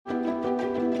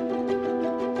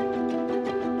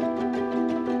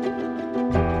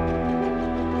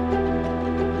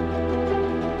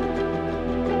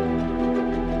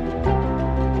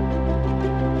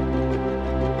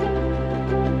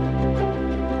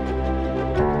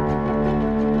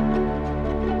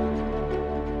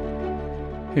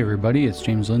Hey everybody, it's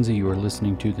James Lindsay. You are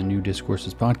listening to the New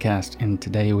Discourses podcast, and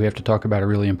today we have to talk about a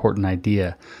really important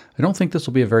idea. I don't think this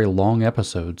will be a very long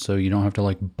episode, so you don't have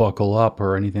to buckle up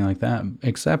or anything like that,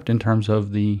 except in terms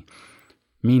of the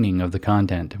meaning of the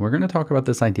content. We're going to talk about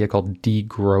this idea called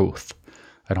degrowth.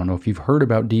 I don't know if you've heard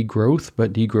about degrowth,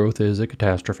 but degrowth is a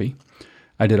catastrophe.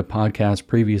 I did a podcast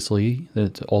previously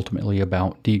that's ultimately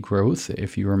about degrowth.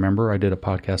 If you remember, I did a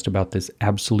podcast about this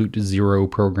absolute zero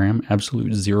program,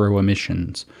 absolute zero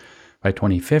emissions by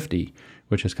 2050,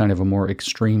 which is kind of a more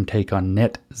extreme take on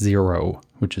net zero,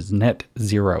 which is net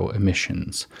zero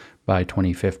emissions by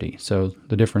 2050. So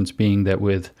the difference being that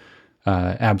with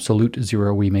absolute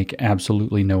zero, we make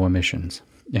absolutely no emissions.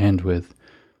 And with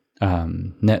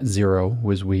net zero,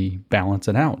 we balance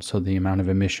it out. So the amount of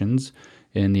emissions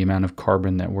and the amount of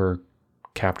carbon that we're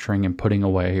capturing and putting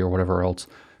away or whatever else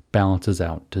balances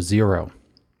out to zero.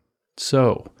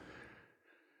 So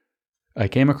I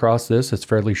came across this. It's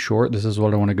fairly short. This is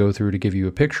what I want to go through to give you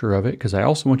a picture of it, because I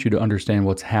also want you to understand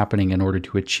what's happening in order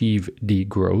to achieve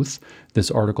degrowth. This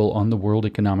article on the World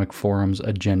Economic Forum's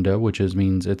agenda, which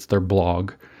means it's their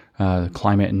blog,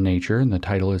 Climate and Nature, and the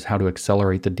title is How to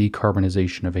Accelerate the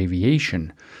Decarbonization of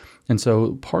Aviation. And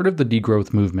so part of the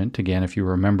degrowth movement, again, if you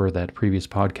remember that previous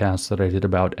podcast that I did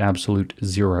about absolute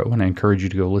zero, and I encourage you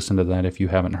to go listen to that if you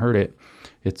haven't heard it,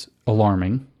 it's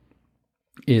alarming,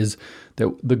 is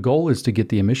that the goal is to get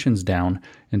the emissions down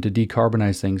and to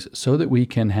decarbonize things so that we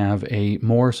can have a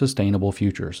more sustainable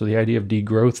future. So the idea of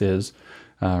degrowth is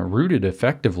rooted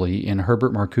effectively in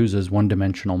Herbert Marcuse's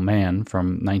One-Dimensional Man from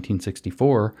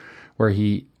 1964, where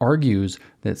he argues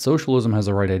that socialism has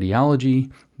the right ideology,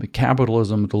 but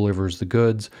capitalism delivers the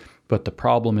goods. But the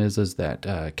problem is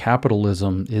that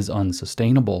capitalism is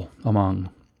unsustainable,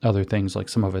 among other things, like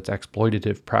some of its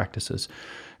exploitative practices.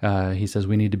 He says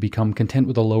we need to become content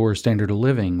with a lower standard of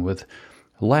living, with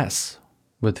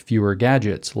fewer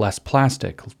gadgets, less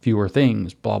plastic, fewer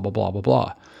things, blah, blah, blah, blah,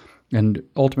 blah. And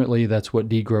ultimately, that's what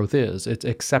degrowth is. It's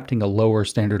accepting a lower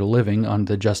standard of living on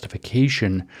the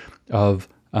justification of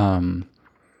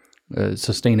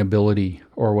sustainability,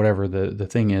 or whatever the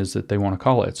thing is that they want to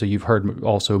call it. So you've heard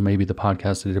also maybe the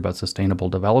podcast I did about sustainable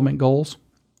development goals.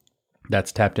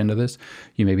 That's tapped into this.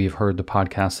 You maybe have heard the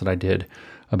podcast that I did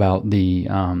about the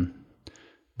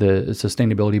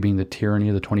sustainability being the tyranny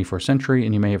of the 21st century.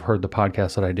 And you may have heard the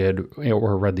podcast that I did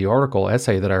or read the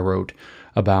essay that I wrote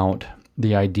about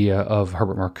the idea of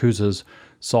Herbert Marcuse's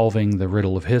solving the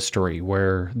riddle of history,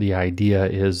 where the idea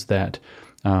is that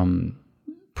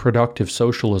productive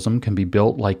socialism can be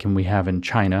built like we have in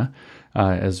China,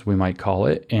 as we might call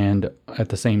it, and at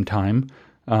the same time,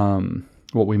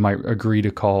 what we might agree to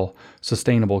call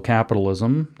sustainable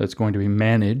capitalism that's going to be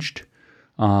managed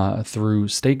through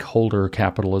stakeholder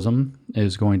capitalism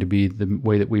is going to be the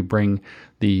way that we bring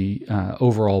the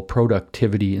overall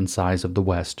productivity and size of the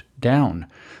West down.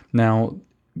 Now,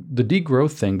 the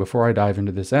degrowth thing, before I dive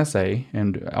into this essay,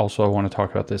 and also I want to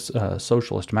talk about this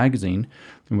socialist magazine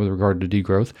with regard to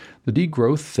degrowth, the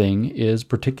degrowth thing is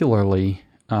particularly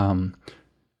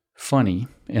funny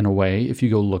in a way if you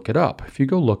go look it up. If you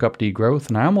go look up degrowth,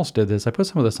 and I almost did this, I put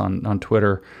some of this on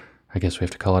Twitter. I guess we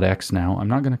have to call it X now. I'm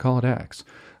not going to call it X.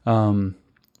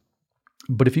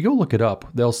 But if you go look it up,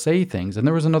 they'll say things. And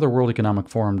there was another World Economic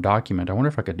Forum document, I wonder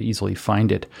if I could easily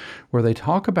find it, where they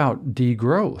talk about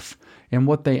degrowth. And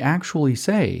what they actually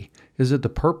say is that the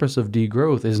purpose of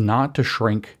degrowth is not to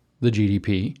shrink the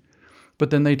GDP, but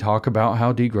then they talk about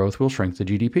how degrowth will shrink the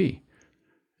GDP.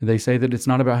 They say that it's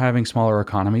not about having smaller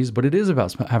economies, but it is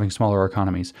about having smaller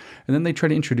economies. And then they try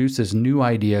to introduce this new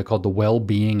idea called the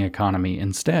well-being economy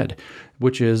instead,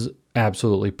 which is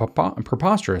absolutely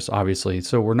preposterous, obviously.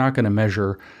 So we're not going to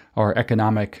measure our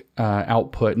economic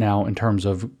output now in terms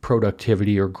of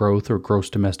productivity or growth or gross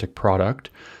domestic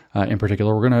product. In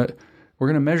particular, we're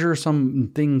going to measure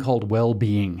something called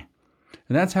well-being.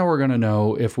 And that's how we're going to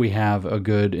know if we have a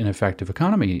good and effective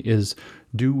economy, is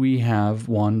do we have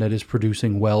one that is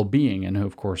producing well-being? And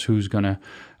of course, who's going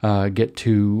to get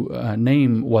to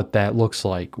name what that looks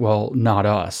like? Well, not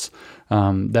us.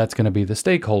 That's going to be the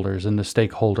stakeholders in the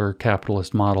stakeholder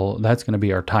capitalist model. That's going to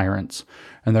be our tyrants.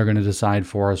 And they're going to decide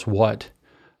for us what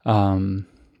that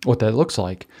looks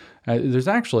like. There's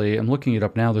actually, I'm looking it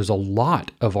up now, there's a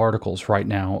lot of articles right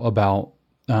now about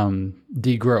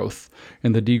degrowth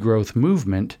and the degrowth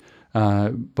movement,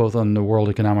 both on the World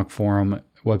Economic Forum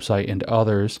website and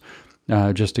others.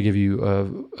 Just to give you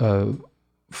a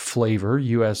flavor,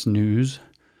 U.S. News,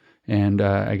 and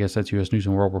I guess that's U.S. News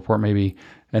and World Report, maybe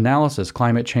analysis,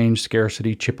 climate change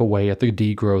scarcity chip away at the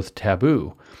degrowth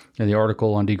taboo. And the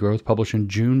article on degrowth published in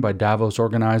June by Davos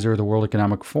organizer, the World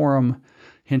Economic Forum,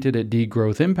 hinted at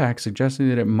degrowth impacts, suggesting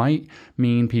that it might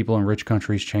mean people in rich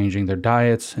countries changing their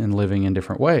diets and living in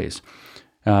different ways.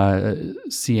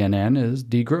 CNN is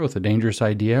degrowth, a dangerous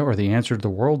idea or the answer to the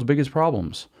world's biggest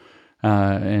problems.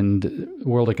 And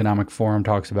World Economic Forum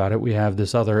talks about it. We have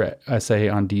this other essay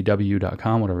on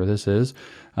DW.com, whatever this is.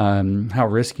 How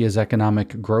risky is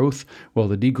economic growth? Well,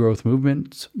 the degrowth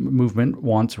movement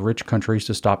wants rich countries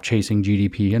to stop chasing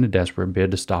GDP in a desperate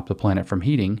bid to stop the planet from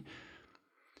heating.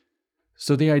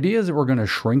 So the idea is that we're going to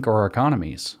shrink our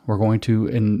economies. We're going to,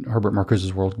 in Herbert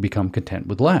Marcuse's world, become content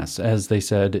with less. As they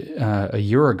said a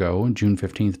year ago, June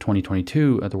 15th,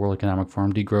 2022, at the World Economic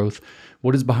Forum, degrowth,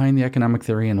 what is behind the economic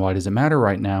theory and why does it matter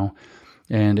right now?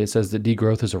 And it says that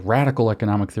degrowth is a radical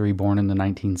economic theory born in the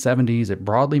 1970s. It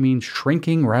broadly means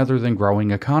shrinking rather than growing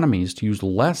economies to use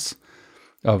less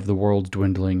of the world's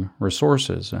dwindling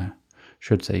resources.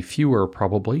 Should say fewer,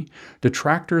 probably.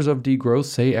 Detractors of degrowth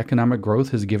say economic growth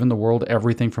has given the world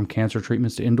everything from cancer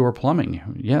treatments to indoor plumbing.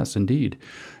 Yes, indeed.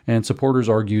 And supporters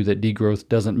argue that degrowth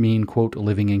doesn't mean, quote,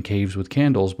 living in caves with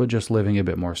candles, but just living a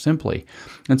bit more simply.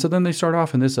 And so then they start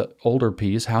off in this older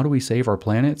piece, how do we save our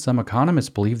planet? Some economists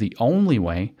believe the only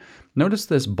way, notice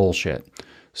this bullshit,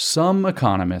 some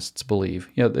economists believe,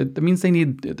 that means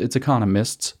it's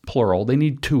economists, plural, they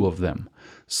need two of them.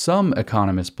 Some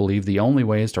economists believe the only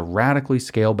way is to radically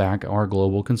scale back our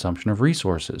global consumption of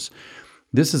resources.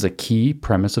 This is a key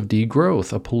premise of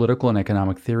degrowth, a political and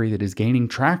economic theory that is gaining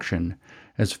traction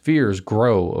as fears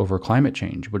grow over climate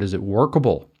change. But is it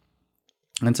workable?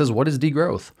 And it says, what is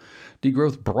degrowth?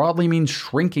 Degrowth broadly means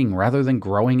shrinking rather than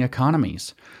growing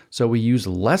economies. So we use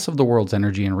less of the world's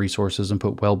energy and resources and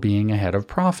put well-being ahead of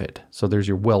profit. So there's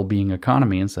your well-being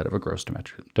economy instead of a gross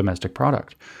domestic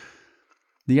product.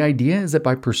 The idea is that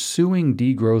by pursuing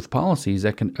degrowth policies,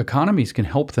 economies can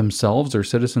help themselves, their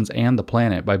citizens, and the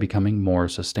planet by becoming more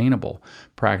sustainable.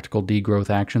 Practical degrowth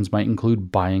actions might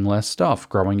include buying less stuff,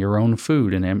 growing your own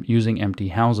food, and using empty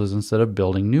houses instead of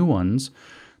building new ones,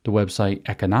 the website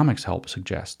Economics Help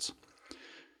suggests.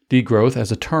 Degrowth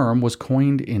as a term was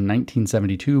coined in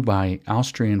 1972 by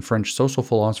Austrian-French social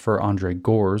philosopher André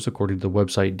Gorz, according to the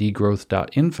website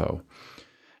degrowth.info.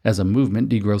 As a movement,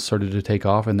 degrowth started to take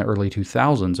off in the early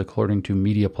 2000s, according to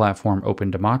media platform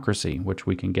Open Democracy, which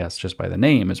we can guess just by the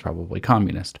name is probably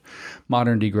communist.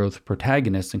 Modern degrowth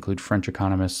protagonists include French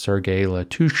economist Serge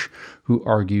Latouche, who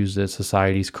argues that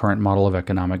society's current model of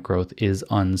economic growth is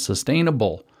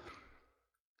unsustainable.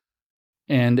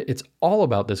 And it's all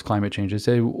about this climate change. They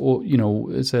say, well,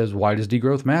 it says, why does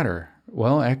degrowth matter?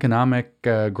 Well, economic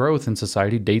growth in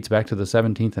society dates back to the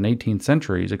 17th and 18th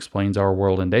centuries, explains Our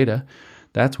World in Data.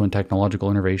 That's when technological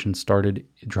innovation started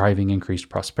driving increased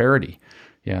prosperity,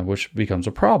 which becomes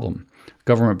a problem.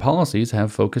 Government policies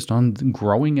have focused on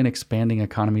growing and expanding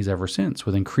economies ever since.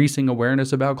 With increasing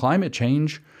awareness about climate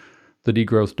change, the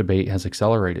degrowth debate has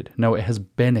accelerated. No, it has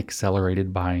been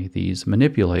accelerated by these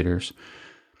manipulators.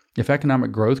 If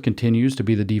economic growth continues to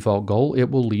be the default goal, it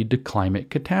will lead to climate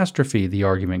catastrophe, the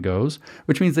argument goes,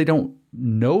 which means they don't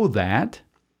know that.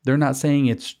 They're not saying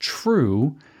it's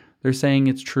true. They're saying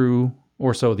it's true,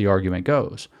 or so the argument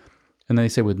goes. And they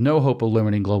say with no hope of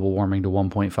limiting global warming to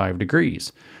 1.5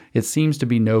 degrees. It seems to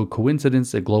be no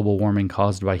coincidence that global warming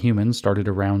caused by humans started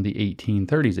around the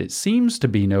 1830s. It seems to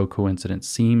be no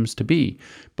coincidence,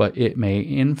 but it may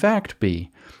in fact be.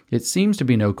 It seems to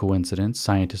be no coincidence,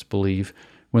 scientists believe,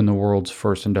 when the world's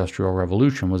first industrial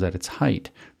revolution was at its height.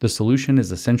 The solution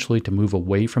is essentially to move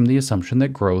away from the assumption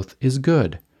that growth is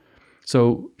good.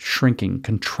 So shrinking,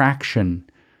 contraction,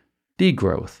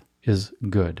 degrowth is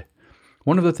good.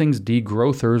 One of the things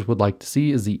degrowthers would like to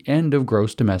see is the end of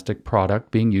gross domestic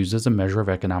product being used as a measure of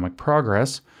economic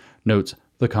progress, notes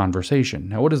The Conversation.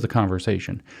 Now, what is The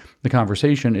Conversation? The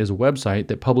Conversation is a website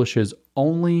that publishes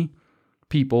only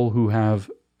people who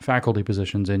have faculty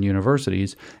positions in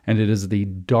universities, and it is the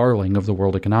darling of the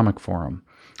World Economic Forum.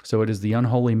 So it is the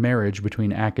unholy marriage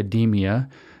between academia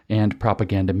and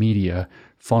propaganda media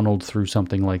funneled through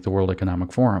something like the World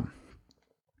Economic Forum.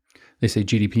 They say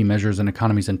GDP measures an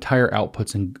economy's entire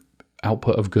output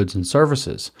of goods and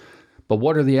services. But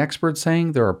what are the experts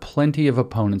saying? There are plenty of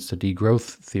opponents to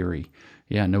degrowth theory.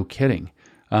 Yeah, no kidding.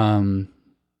 And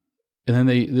then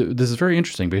this is very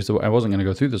interesting because I wasn't going to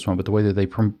go through this one, but the way that they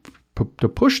to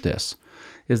push this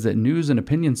is that news and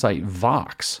opinion site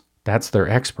Vox, that's their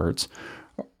experts,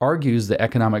 argues that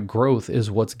economic growth is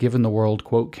what's given the world,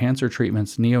 quote, cancer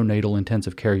treatments, neonatal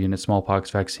intensive care units, smallpox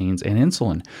vaccines, and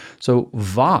insulin. So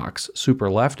Vox, super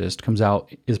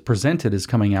leftist, is presented as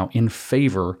coming out in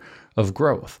favor of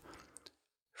growth.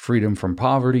 freedom from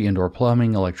poverty, indoor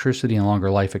plumbing, electricity, and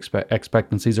longer life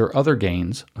expectancies are other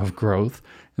gains of growth,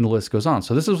 and the list goes on.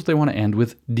 So this is what they want to end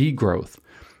with: degrowth.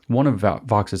 One of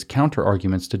Vox's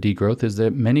counter-arguments to degrowth is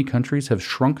that many countries have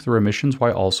shrunk their emissions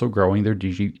while also growing their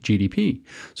GDP.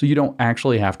 So you don't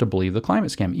actually have to believe the climate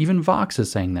scam. Even Vox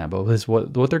is saying that, but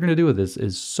what they're going to do with this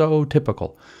is so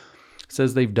typical. It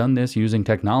says they've done this using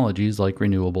technologies like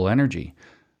renewable energy.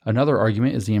 Another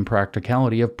argument is the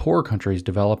impracticality of poor countries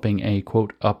developing a,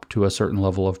 quote, up to a certain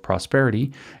level of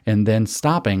prosperity and then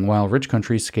stopping while rich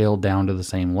countries scale down to the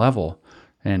same level.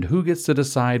 And who gets to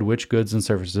decide which goods and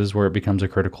services, where it becomes a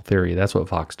critical theory? That's what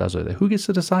Vox does with it. Who gets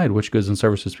to decide which goods and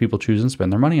services people choose and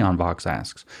spend their money on, Vox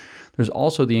asks. There's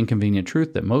also the inconvenient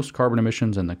truth that most carbon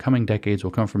emissions in the coming decades will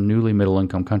come from newly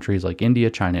middle-income countries like India,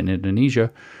 China, and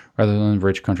Indonesia, rather than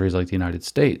rich countries like the United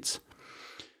States.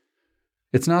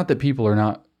 It's not that people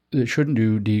shouldn't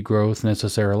do degrowth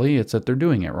necessarily, it's that they're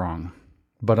doing it wrong.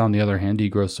 But on the other hand,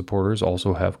 degrowth supporters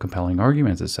also have compelling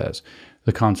arguments, it says.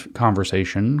 The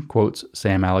conversation quotes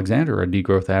Sam Alexander, a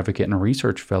degrowth advocate and a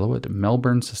research fellow at the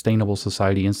Melbourne Sustainable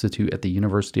Society Institute at the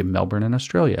University of Melbourne in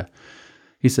Australia.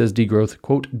 He says degrowth,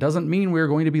 quote, doesn't mean we're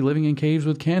going to be living in caves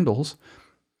with candles.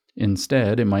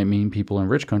 Instead, it might mean people in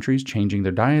rich countries changing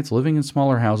their diets, living in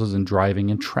smaller houses, and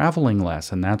driving and traveling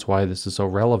less. And that's why this is so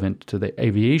relevant to the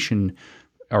aviation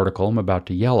article I'm about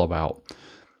to yell about.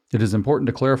 It is important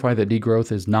to clarify that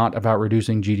degrowth is not about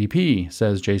reducing GDP,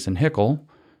 says Jason Hickel,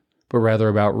 but rather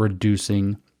about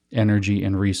reducing energy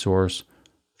and resource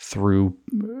throughput.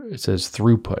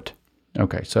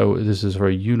 Okay, so this is for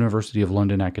a University of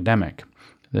London academic.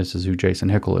 This is who Jason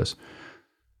Hickel is.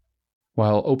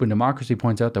 While Open Democracy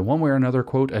points out that one way or another,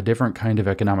 quote, a different kind of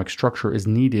economic structure is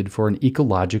needed for an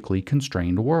ecologically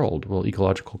constrained world. Well,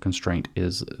 ecological constraint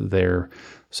is their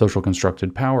social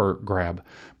constructed power grab.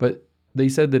 But they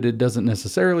said that it doesn't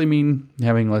necessarily mean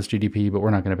having less GDP, but we're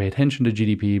not going to pay attention to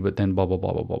GDP, but then blah, blah,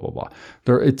 blah, blah, blah, blah, blah.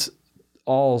 It's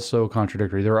all so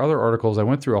contradictory. There are other articles. I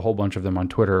went through a whole bunch of them on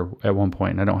Twitter at one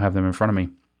point, and I don't have them in front of me,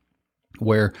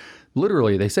 where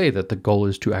literally they say that the goal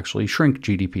is to actually shrink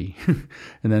GDP.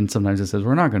 And then sometimes it says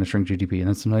we're not going to shrink GDP. And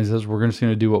then sometimes it says we're just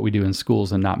going to do what we do in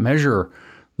schools and not measure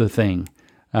the thing.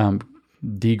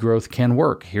 Degrowth can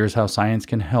work. Here's how science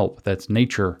can help. That's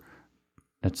Nature.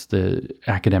 That's the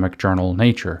academic journal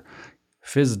Nature.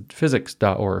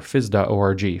 Physics.org,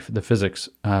 phys.org, the physics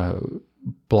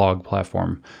blog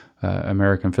platform,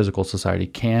 American Physical Society.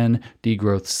 Can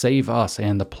degrowth save us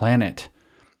and the planet?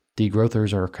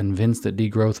 Degrowthers are convinced that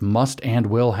degrowth must and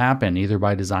will happen, either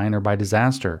by design or by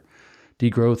disaster.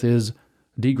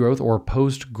 Degrowth or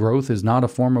post-growth is not a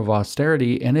form of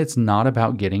austerity, and it's not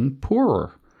about getting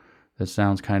poorer. That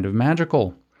sounds kind of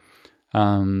magical.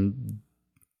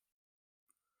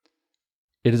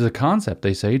 It is a concept,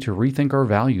 they say, to rethink our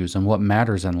values and what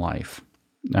matters in life.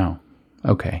 Oh,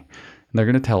 okay. They're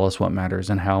going to tell us what matters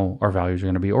and how our values are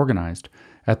going to be organized.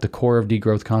 At the core of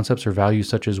degrowth concepts are values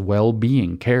such as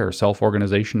well-being, care,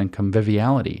 self-organization, and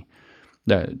conviviality.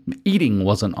 Eating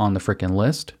wasn't on the frickin'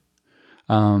 list.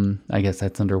 I guess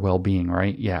that's under well-being,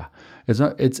 right? Yeah.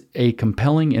 It's a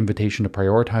compelling invitation to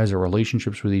prioritize our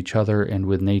relationships with each other and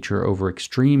with nature over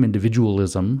extreme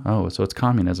individualism. Oh, so it's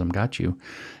communism, got you.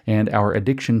 And our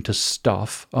addiction to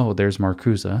stuff. Oh, there's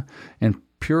Marcuse. And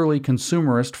purely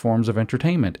consumerist forms of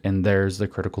entertainment. And there's the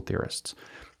critical theorists.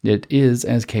 It is,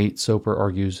 as Kate Soper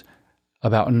argues,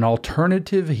 about an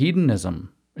alternative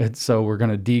hedonism. So we're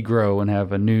going to degrow and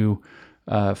have a new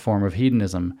form of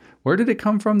hedonism. Where did it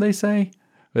come from, they say?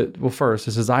 Well, first,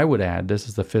 this is, I would add, this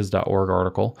is the phys.org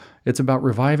article. It's about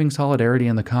reviving solidarity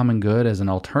and the common good as an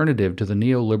alternative to the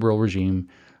neoliberal regime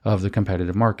of the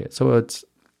competitive market. So it's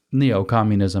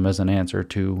neo-communism as an answer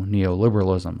to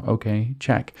neoliberalism. Okay,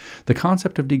 check. The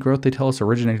concept of degrowth, they tell us,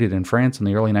 originated in France in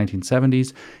the early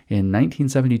 1970s. In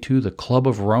 1972, the Club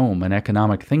of Rome, an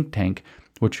economic think tank,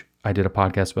 which I did a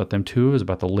podcast about them too, is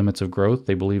about the limits of growth.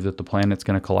 They believe that the planet's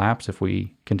going to collapse if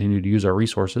we continue to use our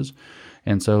resources.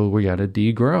 And so we got to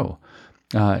degrow.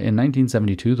 In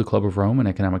 1972, the Club of Rome, an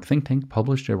economic think tank,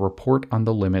 published a report on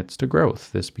the limits to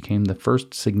growth. This became the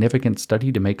first significant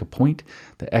study to make a point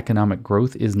that economic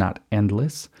growth is not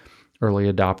endless.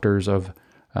 Early adopters of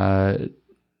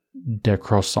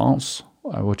décroissance,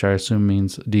 which I assume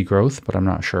means degrowth, but I'm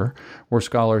not sure, were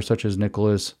scholars such as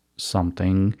Nicholas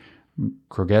something,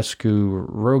 Krogescu,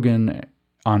 Rogan,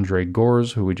 Andre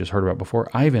Gors, who we just heard about before,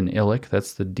 Ivan Illich,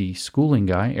 that's the deschooling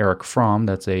guy, Eric Fromm,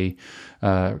 that's a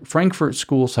Frankfurt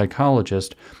School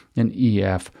psychologist, and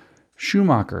E.F.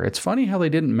 Schumacher. It's funny how they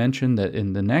didn't mention that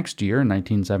in the next year, in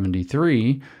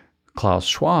 1973, Klaus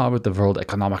Schwab at the World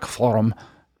Economic Forum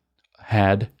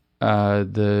had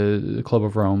the Club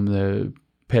of Rome, the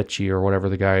Pecci or whatever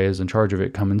the guy is in charge of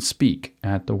it come and speak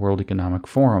at the World Economic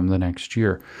Forum the next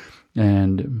year.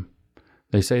 And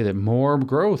they say that more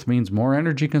growth means more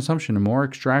energy consumption and more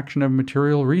extraction of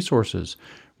material resources.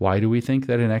 Why do we think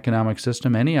that an economic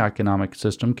system, any economic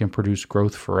system, can produce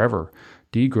growth forever?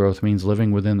 Degrowth means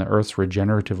living within the Earth's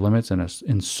regenerative limits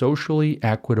in socially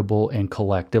equitable and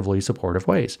collectively supportive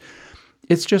ways.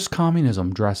 It's just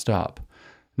communism dressed up.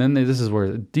 Then this is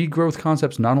where degrowth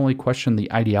concepts not only question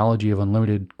the ideology of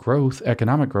unlimited growth,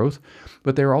 economic growth,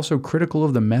 but they're also critical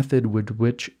of the method with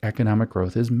which economic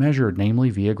growth is measured, namely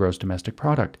via gross domestic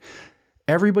product.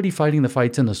 Everybody fighting the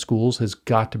fights in the schools has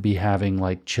got to be having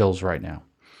like chills right now,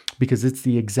 because it's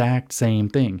the exact same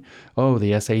thing. Oh,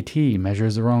 the SAT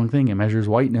measures the wrong thing. It measures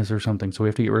whiteness or something, so we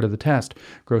have to get rid of the test.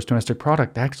 Gross domestic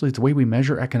product. Actually, it's the way we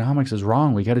measure economics is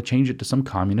wrong. We got to change it to some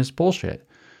communist bullshit,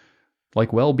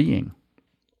 like well-being.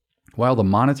 While the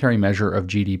monetary measure of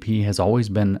GDP has always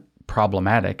been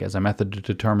problematic as a method to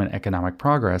determine economic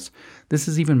progress, this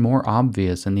is even more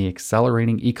obvious in the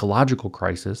accelerating ecological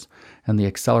crisis and the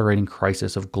accelerating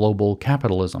crisis of global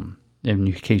capitalism,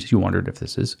 in case you wondered if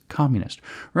this is communist.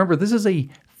 Remember, this is a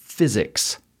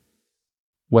physics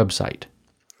website.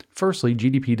 Firstly,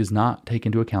 GDP does not take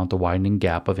into account the widening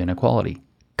gap of inequality.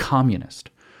 Communist.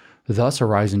 Thus, a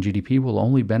rise in GDP will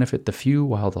only benefit the few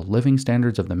while the living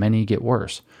standards of the many get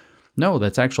worse. No,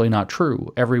 that's actually not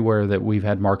true. Everywhere that we've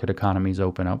had market economies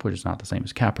open up, which is not the same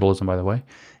as capitalism, by the way,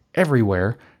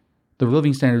 everywhere, the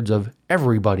living standards of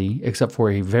everybody, except for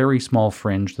a very small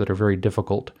fringe that are very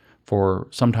difficult for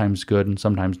sometimes good and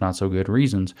sometimes not so good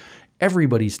reasons,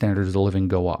 everybody's standards of living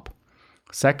go up.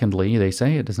 Secondly, they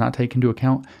say it does not take into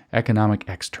account economic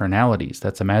externalities.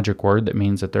 That's a magic word that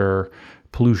means that there are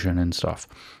pollution and stuff.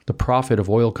 The profit of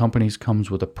oil companies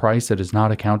comes with a price that is not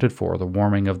accounted for, the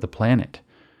warming of the planet.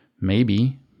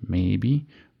 Maybe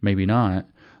not.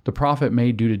 The profit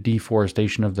made due to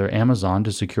deforestation of the Amazon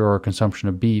to secure our consumption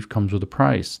of beef comes with a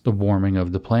price, the warming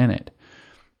of the planet.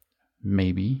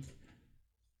 Maybe.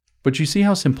 But you see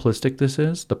how simplistic this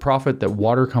is? The profit that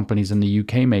water companies in the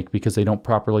UK make because they don't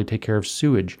properly take care of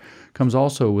sewage comes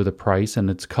also with a price,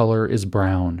 and its color is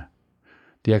brown.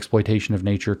 The exploitation of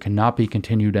nature cannot be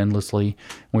continued endlessly,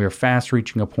 and we are fast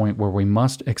reaching a point where we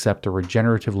must accept the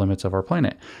regenerative limits of our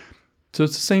planet. So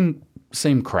it's the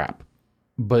same crap,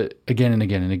 but again and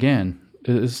again and again,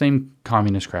 the same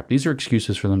communist crap. These are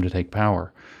excuses for them to take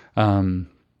power.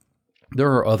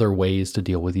 There are other ways to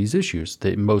deal with these issues.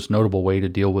 The most notable way to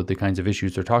deal with the kinds of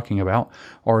issues they're talking about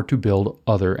are to build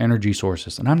other energy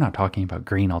sources. And I'm not talking about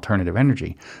green alternative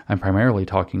energy. I'm primarily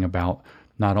talking about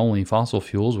not only fossil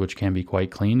fuels, which can be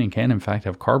quite clean and can in fact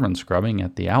have carbon scrubbing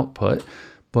at the output,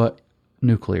 but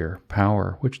nuclear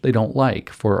power, which they don't like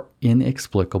for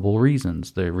inexplicable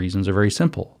reasons. The reasons are very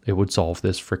simple. It would solve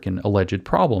this freaking alleged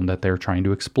problem that they're trying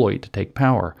to exploit to take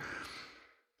power.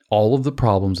 All of the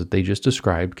problems that they just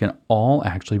described can all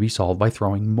actually be solved by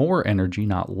throwing more energy,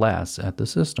 not less, at the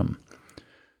system.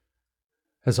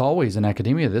 As always in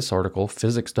academia, this article,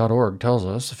 physics.org, tells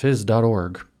us,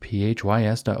 phys.org,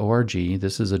 phys.org,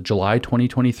 this is a July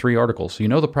 2023 article, so you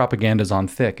know the propaganda's on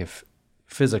thick if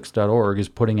physics.org is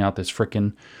putting out this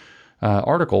frickin'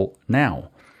 article now.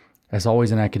 As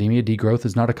always in academia, degrowth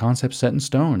is not a concept set in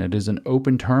stone. It is an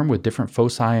open term with different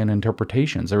foci and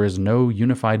interpretations. There is no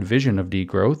unified vision of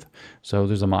degrowth, so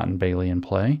there's a Mott and Bailey in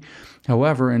play.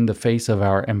 However, in the face of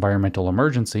our environmental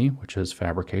emergency, which is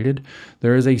fabricated,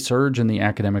 there is a surge in the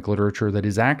academic literature that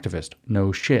is activist,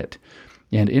 no shit,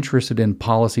 and interested in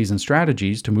policies and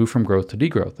strategies to move from growth to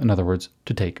degrowth. In other words,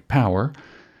 to take power,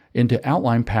 and to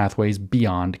outline pathways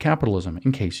beyond capitalism,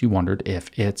 in case you wondered if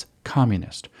it's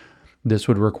communist. This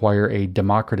would require a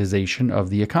democratization of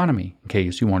the economy, in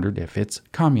case you wondered if it's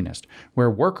communist, where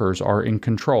workers are in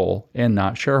control and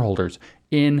not shareholders,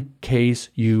 in case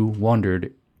you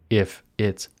wondered if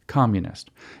it's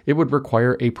communist. It would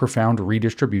require a profound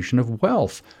redistribution of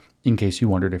wealth, in case you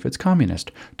wondered if it's communist,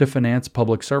 to finance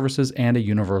public services and a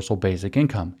universal basic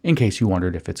income, in case you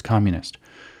wondered if it's communist.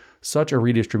 Such a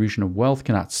redistribution of wealth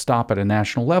cannot stop at a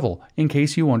national level, in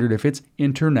case you wondered if it's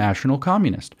international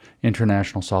communist.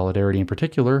 International solidarity in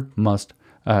particular must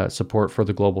support for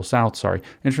the global south,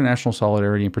 International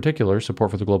solidarity in particular, support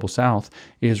for the global south,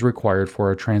 is required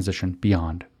for a transition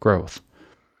beyond growth.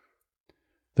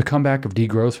 The comeback of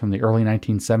degrowth from the early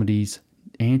 1970s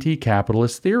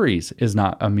anti-capitalist theories is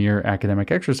not a mere academic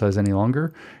exercise any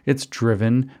longer. It's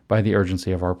driven by the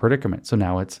urgency of our predicament. So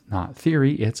now it's not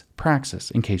theory, it's praxis,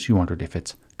 in case you wondered if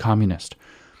it's communist.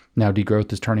 Now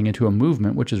degrowth is turning into a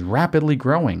movement which is rapidly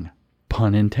growing.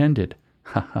 Pun intended.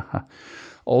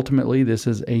 Ultimately, this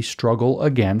is a struggle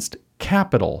against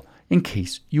capital, in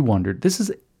case you wondered. This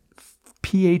is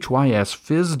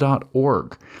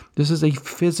phys.org. This is a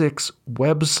physics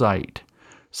website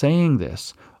saying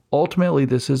this. Ultimately,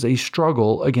 this is a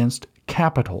struggle against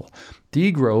capital.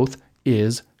 Degrowth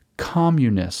is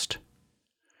communist.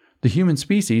 The human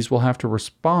species will have to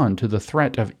respond to the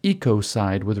threat of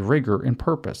ecocide with rigor and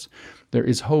purpose. There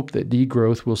is hope that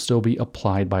degrowth will still be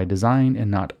applied by design and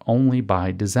not only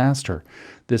by disaster.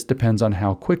 This depends on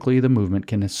how quickly the movement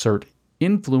can assert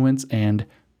influence and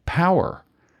power.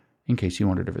 In case you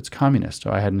wondered if it's communist.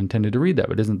 So I hadn't intended to read that,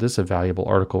 but isn't this a valuable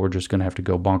article we're just going to have to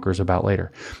go bonkers about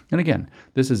later? And again,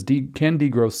 this is Can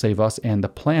Degrowth Save Us and the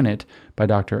Planet by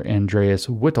Dr. Andreas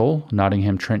Whittle,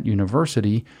 Nottingham Trent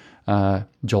University,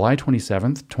 July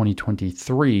 27th,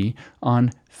 2023,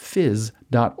 on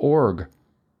phys.org,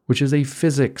 which is a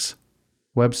physics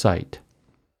website.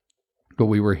 But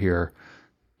we were here.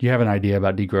 Do you have an idea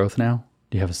about degrowth now?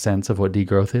 Do you have a sense of what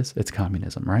degrowth is? It's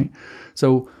communism, right?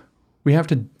 So we have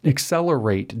to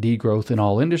accelerate degrowth in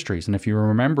all industries. And if you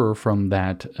remember from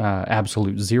that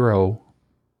Absolute Zero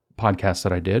podcast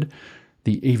that I did,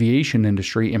 the aviation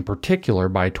industry in particular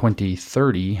by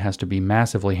 2030 has to be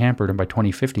massively hampered, and by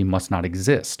 2050 must not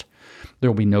exist. There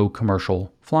will be no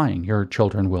commercial flying. Your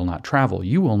children will not travel.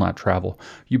 You will not travel.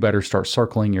 You better start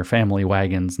circling your family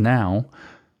wagons now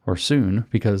or soon,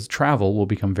 because travel will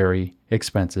become very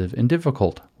expensive and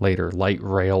difficult later. Light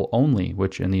rail only,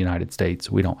 which in the United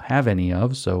States we don't have any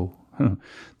of, so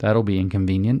that'll be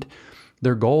inconvenient.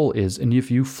 Their goal is, and if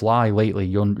you fly lately,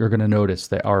 you're going to notice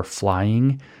that our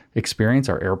flying experience,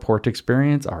 our airport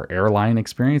experience, our airline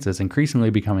experience is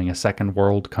increasingly becoming a second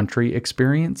world country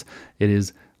experience. It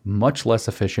is much less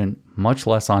efficient, much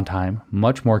less on time,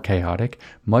 much more chaotic,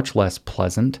 much less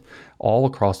pleasant, all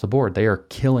across the board. They are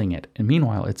killing it. And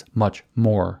meanwhile, it's much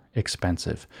more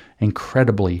expensive,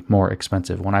 incredibly more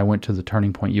expensive. When I went to the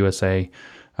Turning Point USA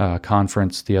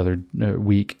conference the other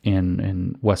week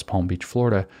in West Palm Beach,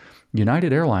 Florida,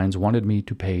 United Airlines wanted me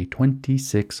to pay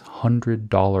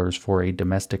 $2,600 for a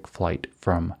domestic flight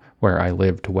from where I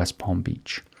live to West Palm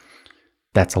Beach.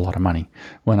 That's a lot of money.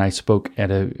 When I spoke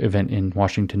at an event in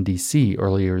Washington, D.C.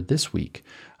 earlier this week,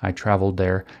 I traveled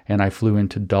there and I flew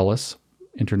into Dulles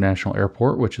International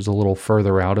Airport, which is a little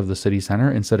further out of the city center,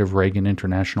 instead of Reagan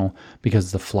International,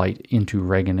 because the flight into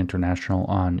Reagan International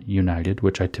on United,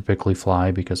 which I typically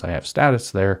fly because I have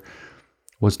status there,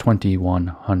 was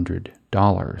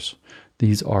 $2,100.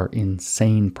 These are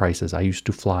insane prices. I used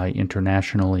to fly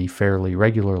internationally fairly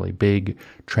regularly, big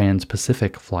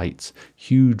trans-Pacific flights,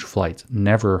 huge flights,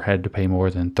 never had to pay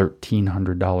more than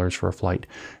 $1,300 for a flight.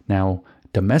 Now,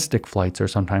 domestic flights are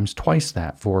sometimes twice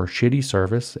that for shitty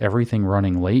service, everything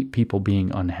running late, people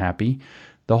being unhappy.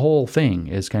 The whole thing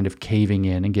is kind of caving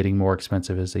in and getting more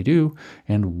expensive as they do.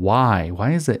 And why?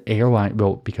 Why is the airline,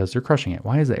 well, because they're crushing it.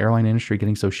 Why is the airline industry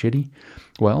getting so shitty?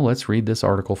 Well, let's read this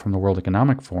article from the World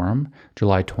Economic Forum,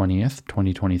 July 20th,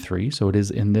 2023. So it is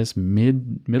in this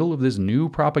middle of this new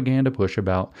propaganda push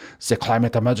about the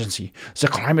climate emergency, the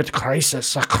climate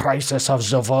crisis, a crisis of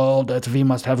the world that we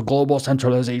must have global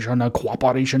centralization and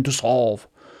cooperation to solve.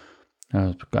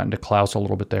 I've gotten to Klaus a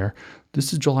little bit there.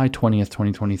 This is July 20th,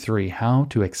 2023, how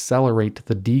to accelerate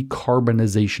the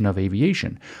decarbonization of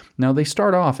aviation. Now, they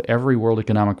start off every World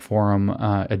Economic Forum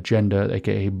agenda,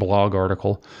 aka blog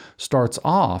article, starts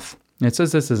off, and it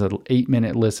says this is an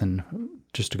 8-minute listen,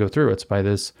 just to go through. It's by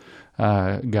this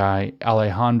guy,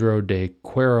 Alejandro de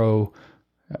Quero,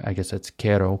 I guess it's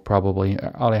Quero probably,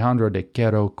 Alejandro de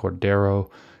Quero Cordero,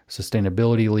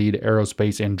 sustainability lead,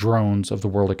 aerospace, and drones of the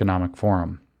World Economic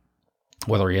Forum.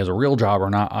 Whether he has a real job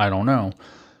or not, I don't know.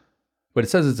 But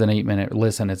it says it's an 8-minute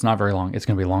listen. It's not very long. It's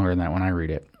going to be longer than that when I read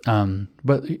it.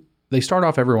 But they start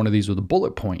off every one of these with a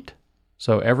bullet point.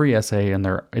 So every essay and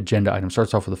their agenda item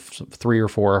starts off with 3 or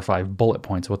 4 or 5 bullet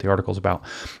points of what the article's about.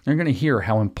 You're going to hear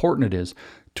how important it is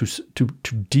to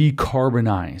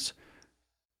decarbonize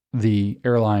the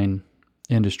airline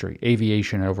industry,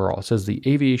 aviation overall. It says the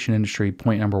aviation industry,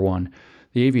 point number 1,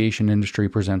 the aviation industry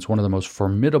presents one of the most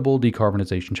formidable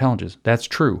decarbonization challenges. That's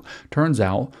true. Turns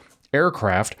out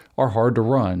aircraft are hard to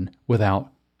run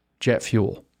without jet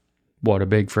fuel. What a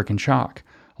big freaking shock.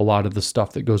 A lot of the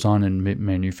stuff that goes on in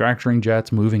manufacturing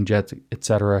jets, moving jets,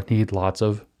 etc., need lots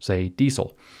of, say,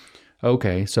 diesel.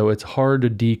 Okay, so it's hard to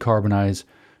decarbonize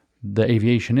the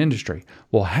aviation industry.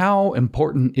 Well, how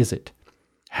important is it?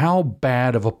 How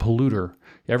bad of a polluter?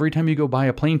 Every time you go buy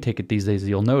a plane ticket these days,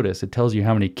 you'll notice it tells you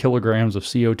how many kilograms of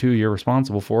CO2 you're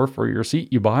responsible for your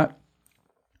seat you bought.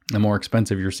 The more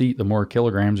expensive your seat, the more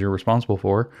kilograms you're responsible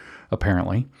for,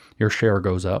 apparently. Your share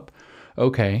goes up.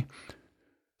 Okay,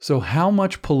 so how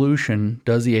much pollution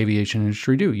does the aviation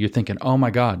industry do? You're thinking, oh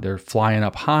my God, they're flying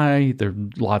up high. There are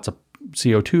lots of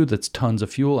CO2, that's tons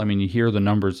of fuel. I mean, you hear the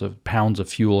numbers of pounds of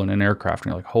fuel in an aircraft,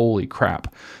 and you're like, holy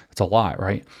crap, it's a lot,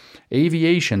 right?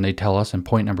 Aviation, they tell us in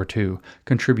point number 2,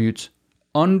 contributes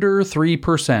under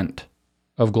 3%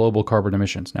 of global carbon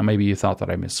emissions. Now, maybe you thought that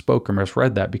I misspoke or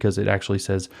misread that because it actually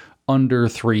says under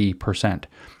 3%.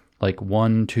 Like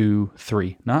 1, 2,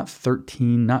 3, not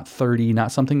 13, not 30,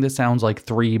 not something that sounds like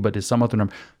 3, but is some other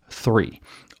number. 3,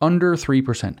 under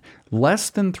 3%, less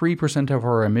than 3% of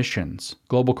our emissions,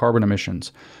 global carbon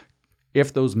emissions,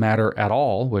 if those matter at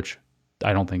all, which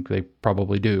I don't think they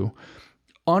probably do,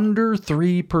 under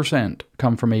 3%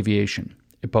 come from aviation.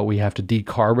 But we have to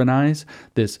decarbonize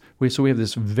this. So we have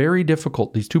this very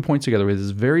difficult, these 2 points together, we have this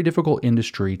very difficult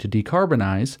industry to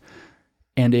decarbonize,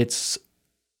 and it's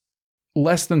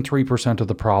less than 3% of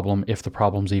the problem if the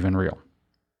problem's even real.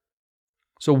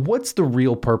 So what's the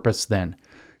real purpose then?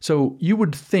 So you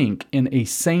would think in a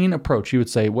sane approach, you would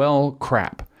say, well,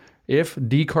 crap. If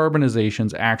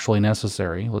decarbonization's actually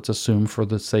necessary, let's assume for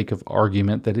the sake of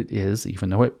argument that it is, even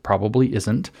though it probably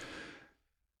isn't,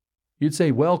 you'd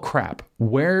say, well, crap,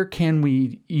 where can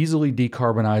we easily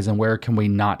decarbonize and where can we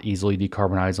not easily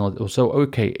decarbonize? So,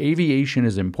 okay, aviation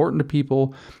is important to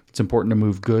people. It's important to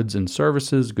move goods and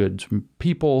services, goods from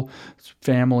people,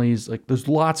 families. Like, there's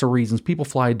lots of reasons. People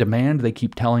fly demand. They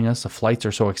keep telling us the flights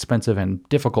are so expensive and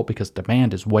difficult because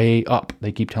demand is way up.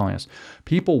 They keep telling us.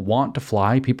 People want to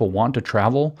fly. People want to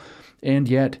travel. And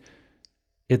yet,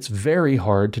 it's very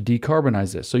hard to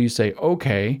decarbonize this. So you say,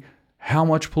 okay, how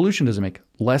much pollution does it make?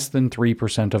 Less than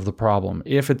 3% of the problem,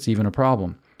 if it's even a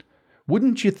problem.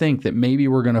 Wouldn't you think that maybe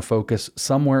we're going to focus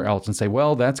somewhere else and say,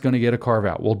 well, that's going to get a carve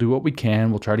out. We'll do what we can.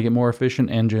 We'll try to get more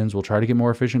efficient engines. We'll try to get more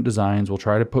efficient designs. We'll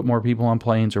try to put more people on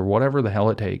planes or whatever the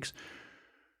hell it takes.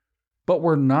 But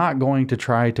we're not going to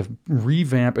try to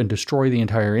revamp and destroy the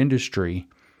entire industry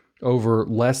over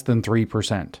less than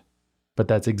 3%. But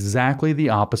that's exactly the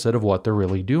opposite of what they're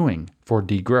really doing for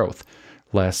degrowth.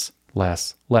 Less.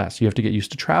 You have to get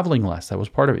used to traveling less. That was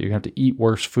part of it. You're going to have to eat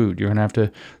worse food. You're going to have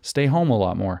to stay home a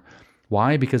lot more.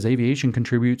 Why? Because aviation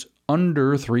contributes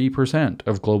under 3%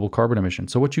 of global carbon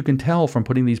emissions. So what you can tell from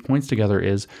putting these points together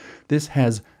is this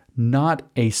has not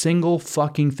a single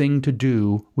fucking thing to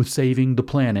do with saving the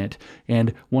planet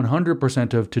and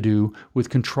 100% of to do with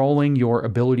controlling your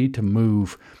ability to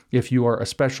move. If you are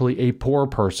especially a poor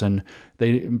person,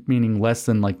 meaning less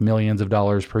than like millions of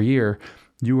dollars per year,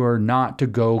 you are not to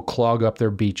go clog up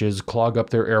their beaches, clog up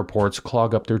their airports,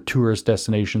 clog up their tourist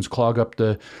destinations, clog up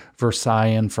the Versailles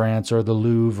in France or the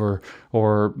Louvre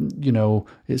or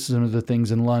some of the things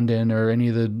in London or any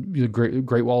of the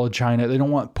Great Wall of China. They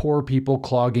don't want poor people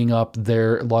clogging up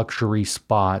their luxury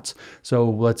spots. So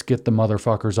let's get the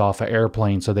motherfuckers off of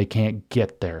airplanes so they can't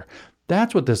get there.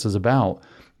 That's what this is about.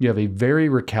 You have a very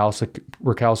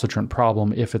recalcitrant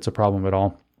problem, if it's a problem at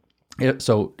all.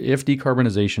 So if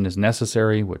decarbonization is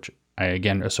necessary, which I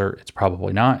again assert it's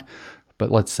probably not, but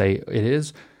let's say it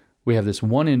is, we have this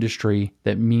one industry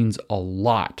that means a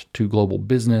lot to global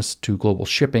business, to global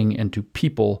shipping, and to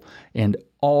people, and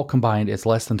all combined, it's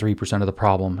less than 3% of the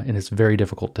problem, and it's very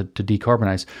difficult to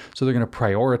decarbonize. So they're going to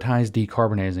prioritize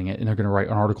decarbonizing it, and they're going to write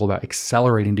an article about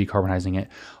accelerating decarbonizing it.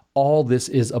 All this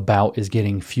is about is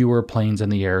getting fewer planes in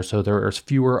the air, so there is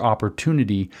fewer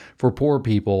opportunity for poor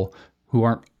people who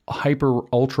aren't hyper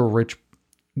ultra rich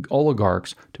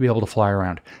oligarchs to be able to fly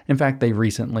around. In fact, they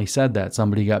recently said that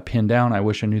somebody got pinned down. I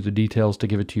wish I knew the details to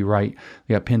give it to you right.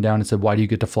 They got pinned down and said, why do you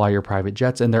get to fly your private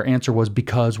jets? And their answer was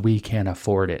because we can't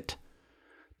afford it.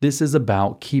 This is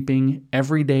about keeping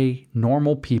everyday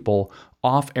normal people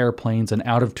off airplanes and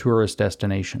out of tourist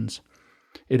destinations.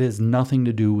 It has nothing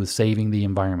to do with saving the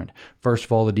environment. First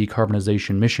of all, the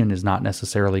decarbonization mission is not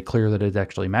necessarily clear that it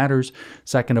actually matters.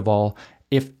 Second of all,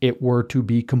 if it were to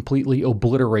be completely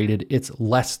obliterated, it's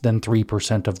less than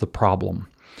 3% of the problem.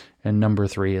 And number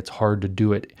 3, it's hard to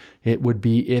do it. It would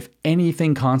be if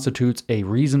anything constitutes a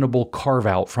reasonable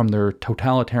carve-out from their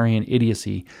totalitarian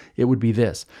idiocy, it would be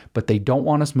this. But they don't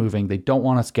want us moving. They don't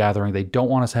want us gathering. They don't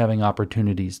want us having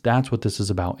opportunities. That's what this is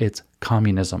about. It's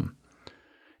communism.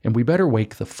 And we better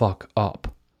wake the fuck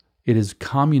up. It is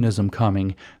communism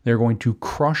coming. They're going to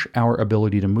crush our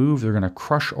ability to move. They're going to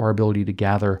crush our ability to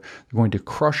gather. They're going to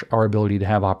crush our ability to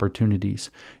have opportunities.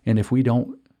 And if we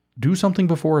don't do something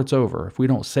before it's over, if we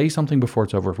don't say something before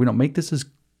it's over, if we don't make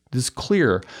this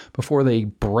clear before they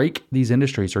break these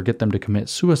industries or get them to commit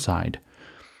suicide,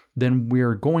 then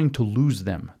we're going to lose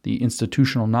them. The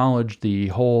institutional knowledge, the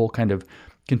whole kind of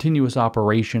continuous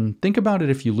operation. Think about it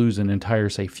if you lose an entire,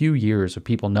 say, few years of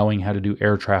people knowing how to do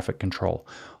air traffic control.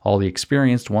 All the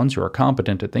experienced ones who are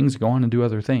competent at things go on and do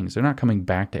other things. They're not coming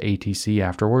back to ATC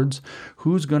afterwards.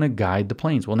 Who's going to guide the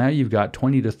planes? Well, now you've got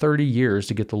 20 to 30 years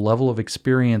to get the level of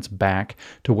experience back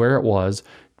to where it was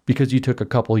because you took a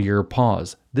couple-year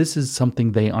pause. This is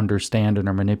something they understand and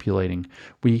are manipulating.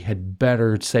 We had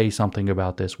better say something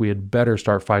about this. We had better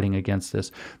start fighting against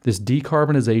this. This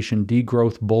decarbonization,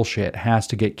 degrowth bullshit has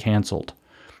to get canceled.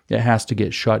 It has to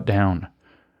get shut down.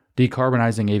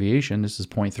 Decarbonizing aviation, this is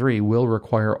point 3, will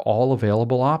require all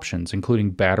available options, including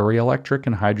battery electric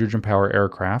and hydrogen-powered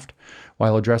aircraft,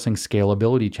 while addressing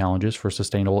scalability challenges for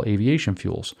sustainable aviation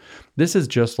fuels. This is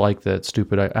just like that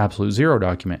stupid Absolute Zero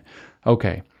document.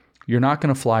 Okay, you're not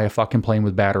going to fly a fucking plane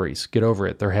with batteries. Get over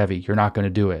it. They're heavy. You're not going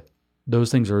to do it.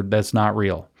 That's not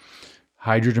real.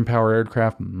 Hydrogen-powered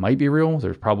aircraft might be real.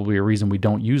 There's probably a reason we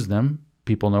don't use them.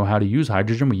 People know how to use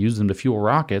hydrogen. We use them to fuel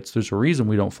rockets. There's a reason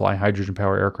we don't fly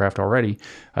hydrogen-powered aircraft already.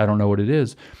 I don't know what it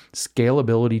is.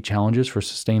 Scalability challenges for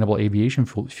sustainable aviation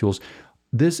fuels.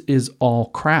 This is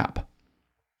all crap.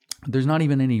 There's not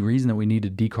even any reason that we need to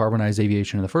decarbonize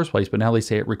aviation in the first place, but now they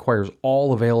say it requires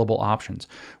all available options.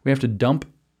 We have to dump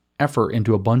effort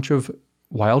into a bunch of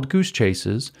wild goose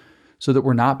chases so that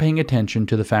we're not paying attention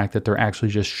to the fact that they're actually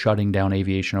just shutting down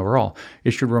aviation overall.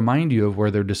 It should remind you of where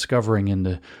they're discovering in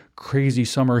the crazy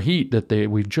summer heat that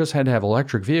we've just had to have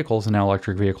electric vehicles, and now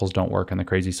electric vehicles don't work in the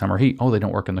crazy summer heat. Oh, they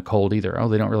don't work in the cold either. Oh,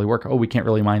 they don't really work. Oh, we can't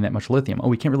really mine that much lithium. Oh,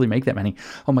 we can't really make that many.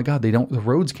 Oh my God, the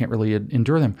roads can't really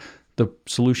endure them. The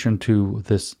solution to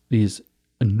these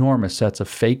enormous sets of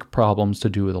fake problems to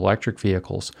do with electric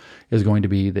vehicles is going to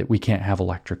be that we can't have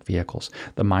electric vehicles.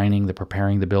 The mining, the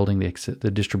preparing, the building,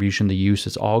 the distribution, the use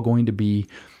is all going to be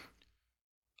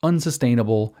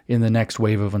unsustainable in the next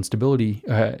wave of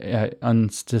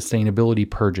unsustainability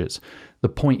purges. The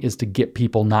point is to get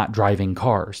people not driving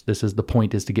cars. The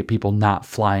point is to get people not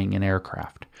flying in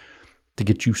aircraft, to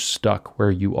get you stuck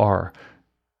where you are.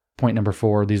 Point number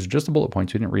 4, these are just the bullet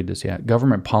points. We didn't read this yet.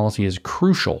 Government policy is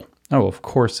crucial. Oh, of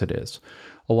course it is.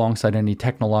 Alongside any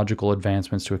technological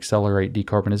advancements to accelerate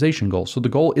decarbonization goals. So the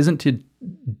goal isn't to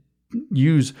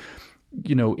use,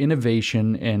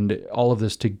 innovation and all of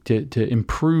this to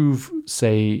improve,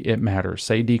 say it matters,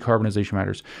 say decarbonization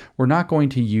matters. We're not going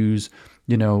to use,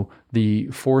 the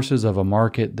forces of a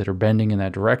market that are bending in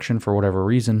that direction for whatever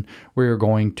reason. We're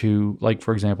going to, like,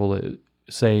 for example,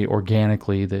 say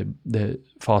organically the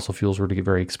fossil fuels were to get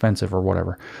very expensive or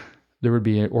whatever. There would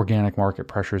be organic market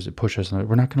pressures that push us.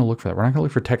 We're not going to look for that. We're not going to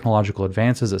look for technological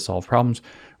advances that solve problems.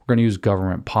 We're going to use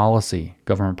government policy.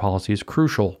 Government policy is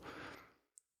crucial.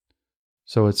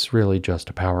 So it's really just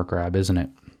a power grab, isn't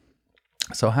it?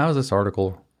 So how does this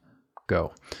article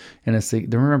go? And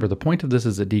remember, the point of this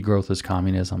is that degrowth is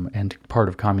communism, and part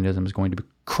of communism is going to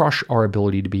crush our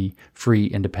ability to be free,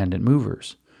 independent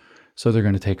movers. So they're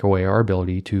going to take away our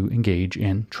ability to engage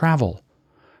in travel.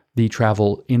 The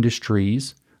travel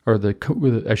industries, or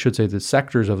I should say the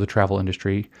sectors of the travel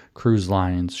industry, cruise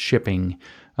lines, shipping,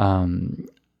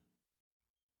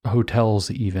 hotels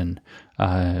even,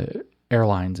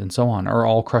 airlines and so on, are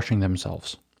all crushing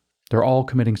themselves. They're all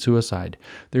committing suicide.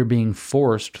 They're being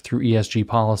forced through ESG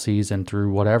policies and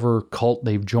through whatever cult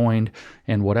they've joined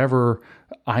and whatever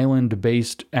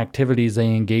island-based activities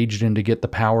they engaged in to get the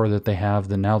power that they have,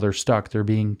 then now they're stuck. They're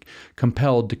being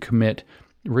compelled to commit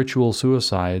ritual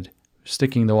suicide,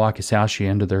 sticking the wakizashi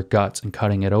into their guts and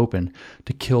cutting it open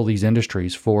to kill these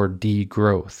industries for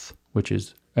degrowth, which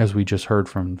is, as we just heard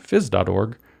from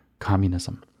phys.org,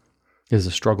 communism. It is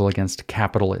a struggle against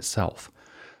capital itself.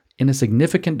 In a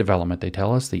significant development, they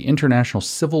tell us, the International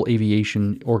Civil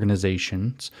Aviation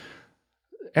Organizations,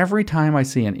 every time I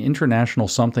see an international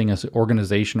something as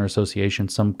organization or association,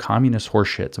 some communist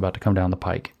horseshit's about to come down the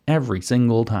pike. Every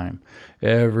single time.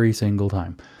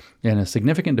 In a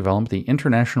significant development, the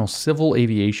International Civil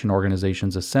Aviation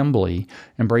Organization's Assembly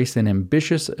embraced an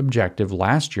ambitious objective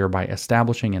last year by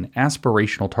establishing an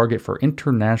aspirational target for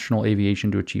international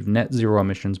aviation to achieve net zero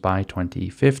emissions by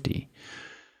 2050.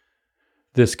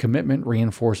 This commitment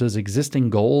reinforces existing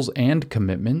goals and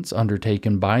commitments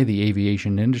undertaken by the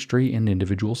aviation industry in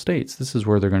individual states. This is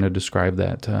where they're going to describe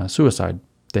that suicide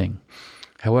thing.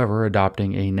 However,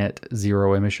 adopting a net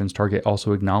zero emissions target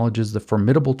also acknowledges the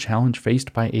formidable challenge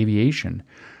faced by aviation,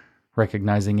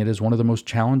 recognizing it as one of the most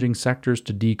challenging sectors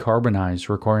to decarbonize,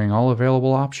 requiring all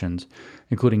available options,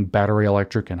 including battery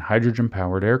electric and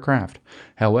hydrogen-powered aircraft.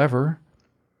 However,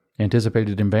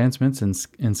 Anticipated advancements in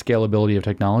scalability of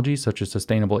technology, such as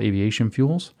sustainable aviation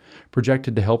fuels,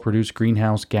 projected to help reduce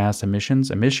greenhouse gas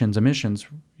emissions. Emissions.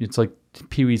 It's like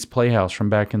Pee-wee's Playhouse from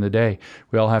back in the day.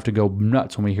 We all have to go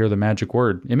nuts when we hear the magic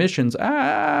word. Emissions.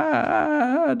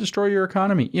 Destroy your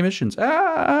economy. Emissions.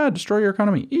 Destroy your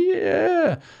economy.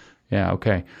 Yeah. Yeah,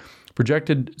 okay.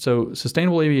 So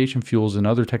sustainable aviation fuels and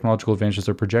other technological advances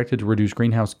are projected to reduce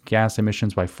greenhouse gas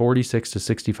emissions by 46 to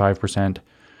 65%.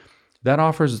 That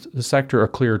offers the sector a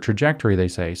clear trajectory, they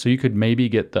say. So you could maybe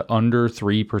get the under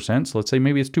 3%. So let's say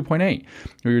maybe it's 2.8.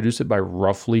 We reduce it by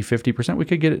roughly 50%. We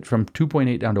could get it from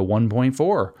 2.8 down to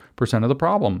 1.4% of the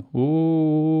problem.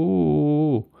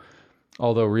 Ooh.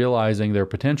 Although realizing their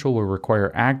potential will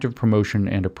require active promotion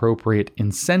and appropriate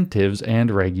incentives and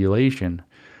regulation.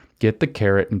 Get the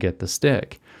carrot and get the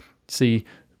stick. See,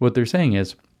 what they're saying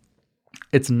is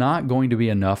it's not going to be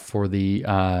enough for the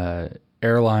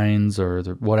airlines or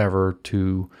whatever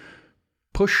to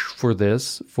push for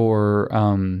this for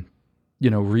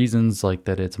reasons like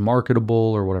that it's marketable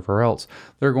or whatever else.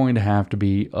 There are going to have to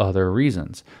be other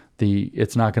reasons.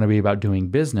 It's not going to be about doing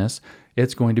business.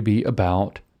 It's going to be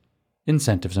about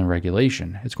incentives and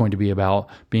regulation. It's going to be about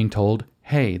being told,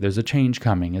 hey, there's a change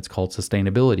coming. It's called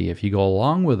sustainability. If you go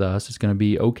along with us, it's going to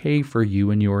be okay for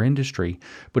you and your industry.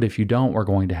 But if you don't, we're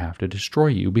going to have to destroy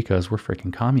you because we're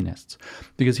freaking communists.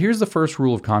 Because here's the first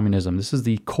rule of communism. This is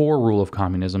the core rule of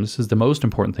communism. This is the most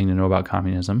important thing to know about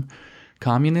communism.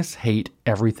 Communists hate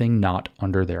everything not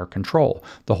under their control.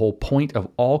 The whole point of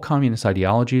all communist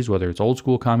ideologies, whether it's old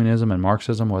school communism and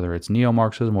Marxism, whether it's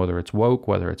neo-Marxism, whether it's woke,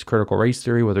 whether it's critical race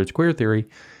theory, whether it's queer theory,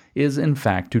 is in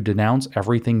fact to denounce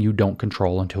everything you don't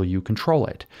control until you control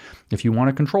it. If you want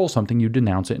to control something, you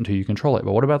denounce it until you control it.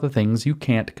 But what about the things you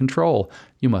can't control?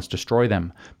 You must destroy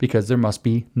them because there must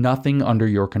be nothing under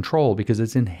your control because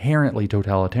it's inherently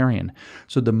totalitarian.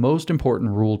 So the most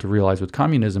important rule to realize with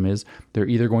communism is they're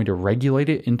either going to regulate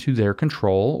it into their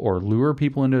control or lure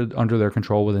people under their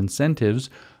control with incentives,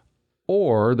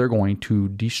 or they're going to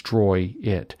destroy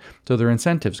it. So their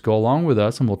incentives: go along with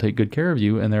us and we'll take good care of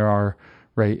you. And there are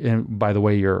right. And by the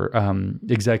way, your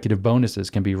executive bonuses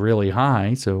can be really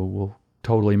high, so we'll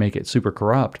totally make it super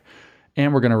corrupt.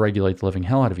 And we're going to regulate the living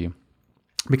hell out of you.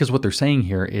 Because what they're saying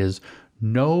here is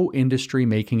no industry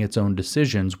making its own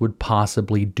decisions would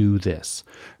possibly do this.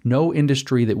 No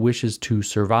industry that wishes to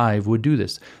survive would do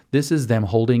this. This is them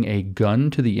holding a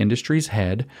gun to the industry's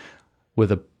head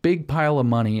with a big pile of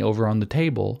money over on the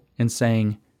table and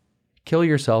saying, kill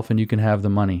yourself and you can have the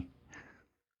money.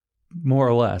 More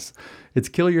or less. It's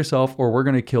kill yourself or we're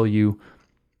going to kill you.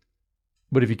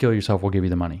 But if you kill yourself, we'll give you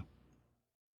the money.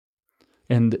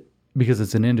 And because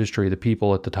it's an industry, the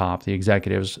people at the top, the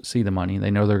executives, see the money. They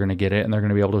know they're going to get it and they're going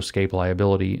to be able to escape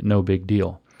liability. No big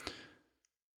deal.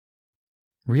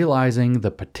 Realizing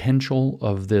the potential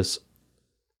of this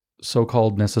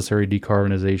so-called necessary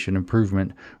decarbonization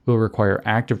improvement will require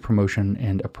active promotion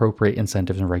and appropriate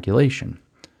incentives and regulation.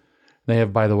 They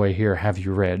have, by the way, here, have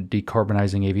you read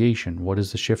Decarbonizing Aviation? What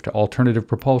is the shift to alternative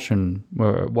propulsion?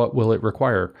 What will it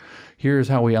require? Here's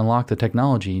how we unlock the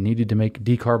technology needed to make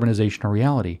decarbonization a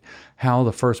reality. How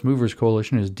the First Movers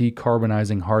Coalition is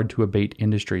decarbonizing hard-to-abate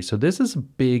industry. So this is a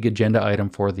big agenda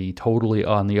item for the totally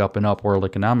on the up and up World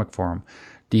Economic Forum.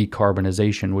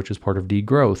 Decarbonization, which is part of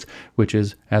degrowth, which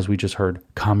is, as we just heard,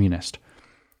 communist.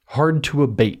 Hard to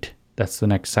abate. That's the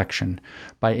next section.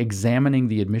 By examining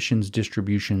the emissions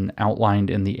distribution outlined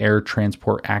in the Air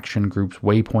Transport Action Group's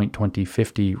Waypoint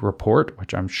 2050 report,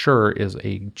 which I'm sure is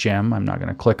a gem. I'm not going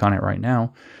to click on it right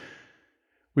now.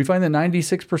 We find that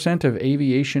 96% of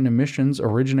aviation emissions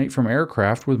originate from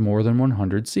aircraft with more than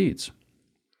 100 seats.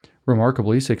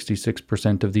 Remarkably,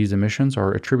 66% of these emissions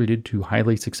are attributed to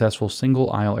highly successful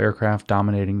single-aisle aircraft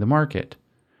dominating the market.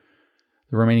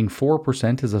 The remaining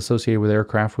 4% is associated with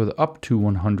aircraft with up to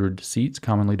 100 seats,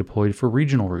 commonly deployed for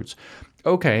regional routes.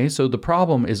 Okay, so the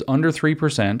problem is under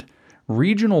 3%.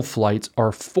 Regional flights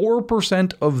are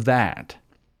 4% of that,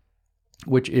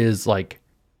 which is like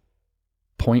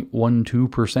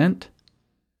 0.12%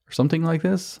 or something like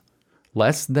this.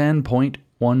 Less than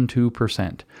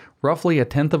 0.12%. Roughly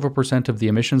 0.1% of the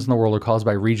emissions in the world are caused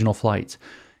by regional flights.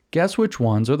 Guess which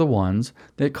ones are the ones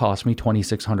that cost me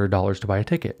 $2,600 to buy a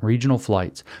ticket? Regional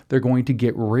flights. They're going to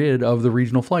get rid of the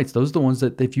regional flights. Those are the ones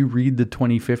that if you read the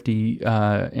 2050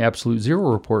 Absolute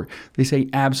Zero report, they say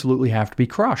absolutely have to be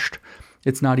crushed.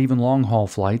 It's not even long-haul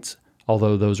flights.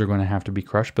 although those are going to have to be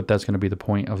crushed, but that's going to be the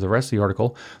point of the rest of the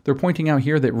article. They're pointing out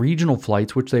here that regional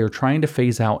flights, which they are trying to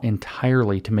phase out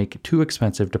entirely to make it too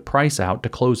expensive to price out, to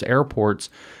close airports.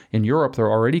 In Europe,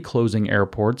 they're already closing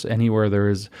airports anywhere there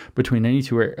is, between any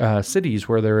two cities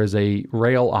where there is a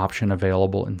rail option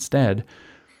available instead.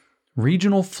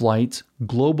 Regional flights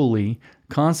globally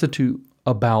constitute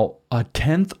about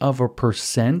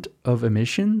 0.1% of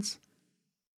emissions,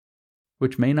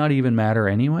 which may not even matter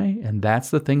anyway, and that's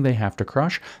the thing they have to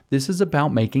crush. This is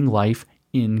about making life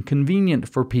inconvenient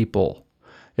for people.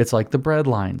 It's like the bread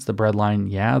lines. The bread line,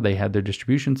 yeah, they had their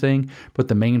distribution thing, but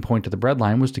the main point of the bread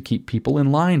line was to keep people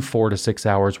in line 4 to 6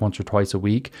 hours once or twice a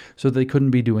week so they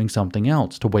couldn't be doing something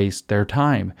else to waste their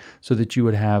time, so that you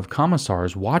would have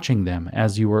commissars watching them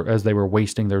as they were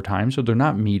wasting their time, so they're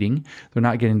not meeting, they're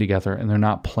not getting together, and they're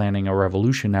not planning a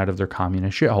revolution out of their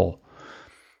communist shithole.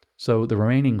 So the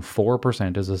remaining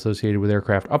 4% is associated with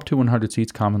aircraft up to 100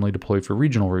 seats commonly deployed for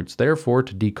regional routes. Therefore,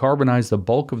 to decarbonize the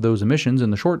bulk of those emissions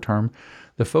in the short term,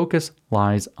 the focus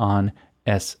lies on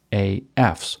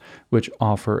SAFs, which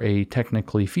offer a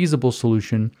technically feasible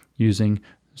solution using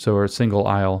single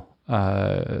aisle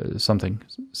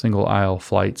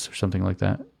flights or something like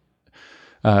that.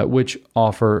 Which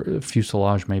offer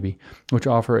fuselage which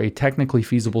offer a technically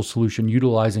feasible solution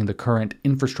utilizing the current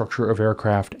infrastructure of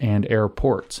aircraft and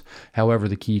airports. However,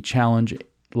 the key challenge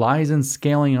lies in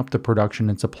scaling up the production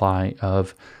and supply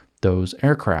of those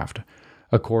aircraft.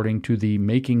 According to the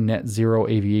Making Net Zero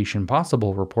Aviation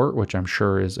Possible report, which I'm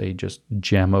sure is a just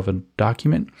gem of a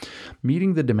document,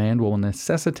 meeting the demand will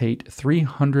necessitate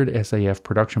 300 SAF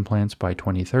production plants by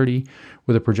 2030,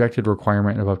 with a projected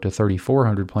requirement of up to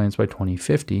 3,400 plants by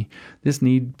 2050. This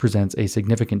need presents a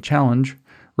significant challenge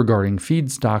regarding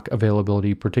feedstock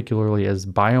availability, particularly as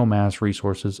biomass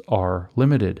resources are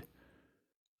limited.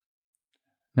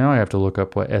 Now I have to look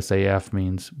up what SAF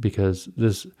means because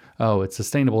it's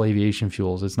sustainable aviation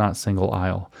fuels. It's not single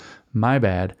aisle. My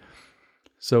bad.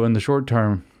 So in the short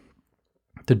term,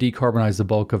 to decarbonize the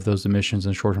bulk of those emissions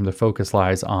in the short term, the focus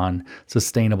lies on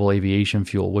sustainable aviation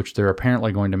fuel, which they're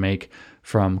apparently going to make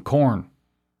from corn,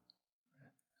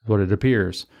 what it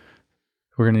appears.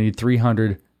 We're going to need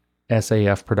 300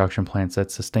 SAF production plants,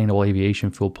 that's sustainable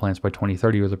aviation fuel plants, by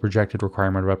 2030, with a projected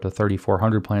requirement of up to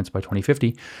 3,400 plants by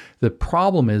 2050. The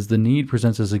problem is the need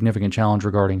presents a significant challenge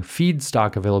regarding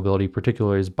feedstock availability,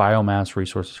 particularly as biomass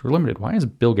resources are limited. Why is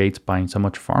Bill Gates buying so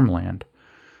much farmland?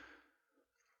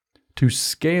 To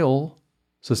scale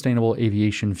sustainable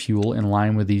aviation fuel in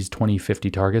line with these 2050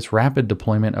 targets, rapid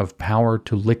deployment of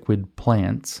power-to-liquid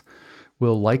plants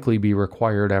will likely be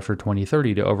required after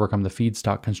 2030 to overcome the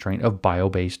feedstock constraint of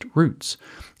bio-based routes.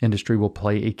 Industry will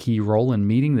play a key role in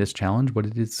meeting this challenge, but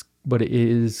it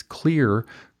is clear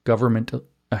government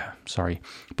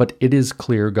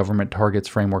targets,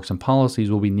 frameworks, and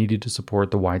policies will be needed to support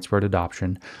the widespread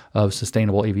adoption of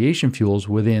sustainable aviation fuels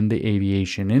within the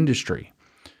aviation industry.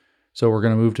 So we're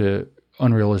going to move to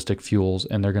unrealistic fuels,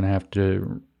 and they're going to have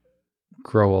to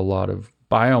grow a lot of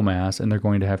biomass, and they're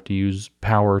going to have to use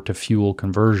power to fuel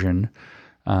conversion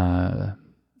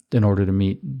in order to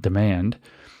meet demand.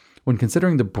 When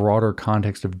considering the broader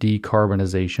context of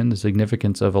decarbonization, the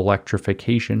significance of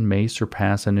electrification may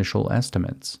surpass initial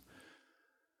estimates.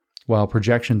 While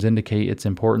projections indicate its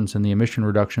importance in the emission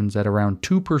reductions at around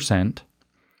 2%,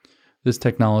 this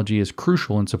technology is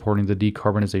crucial in supporting the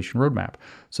decarbonization roadmap.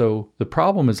 So the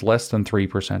problem is less than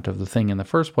 3% of the thing in the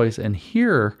first place, and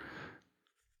here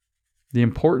the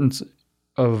importance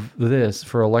of this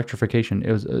for electrification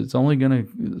is it's only going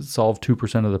to solve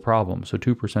 2% of the problem. So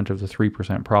 2% of the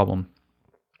 3% problem,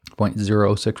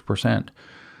 0.06%.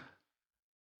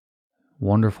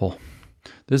 Wonderful.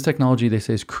 This technology, they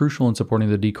say, is crucial in supporting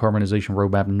the decarbonization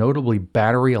roadmap. Notably,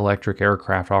 battery electric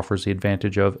aircraft offers the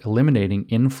advantage of eliminating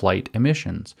in-flight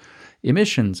emissions.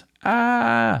 Emissions.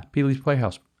 Peely's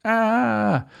Playhouse.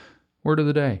 Word of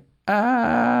the day.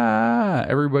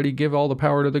 Everybody give all the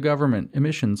power to the government.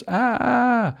 Emissions.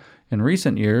 In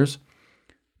recent years,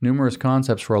 numerous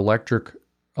concepts for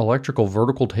electrical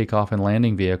vertical takeoff and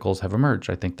landing vehicles have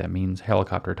emerged. I think that means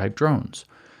helicopter-type drones.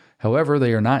 However,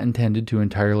 they are not intended to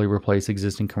entirely replace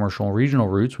existing commercial and regional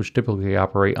routes, which typically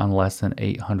operate on less than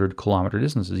 800-kilometer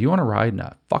distances. You want to ride in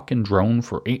a fucking drone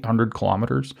for 800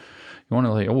 kilometers? You want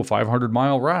to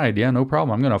 500-mile ride? Yeah, no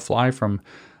problem. I'm going to fly from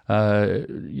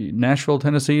Nashville,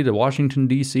 Tennessee to Washington,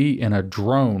 D.C. in a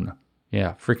drone.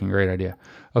 Yeah, freaking great idea.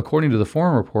 According to the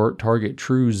Forum report, target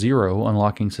True Zero,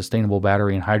 unlocking sustainable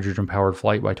battery and hydrogen-powered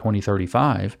flight by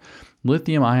 2035,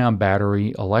 Lithium-ion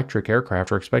battery electric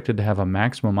aircraft are expected to have a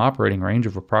maximum operating range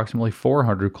of approximately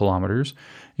 400 kilometers,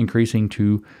 increasing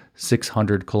to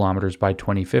 600 kilometers by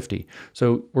 2050.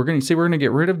 So we're going to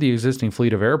get rid of the existing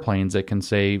fleet of airplanes that can,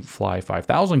 say, fly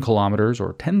 5,000 kilometers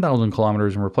or 10,000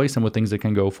 kilometers and replace them with things that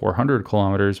can go 400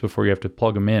 kilometers before you have to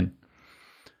plug them in.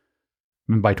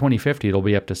 And by 2050, it'll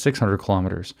be up to 600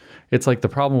 kilometers. It's like the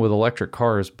problem with electric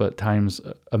cars, but times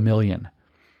a million.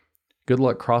 Good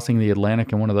luck crossing the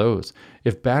Atlantic in one of those.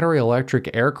 If battery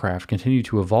electric aircraft continue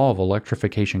to evolve,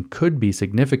 electrification could be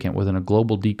significant within a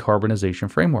global decarbonization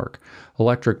framework.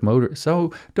 Electric motors.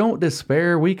 So don't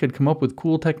despair. We could come up with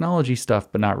cool technology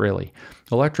stuff, but not really.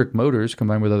 Electric motors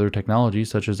combined with other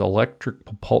technologies such as electric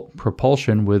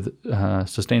propulsion with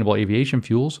sustainable aviation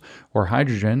fuels or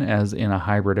hydrogen, as in a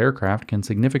hybrid aircraft, can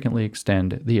significantly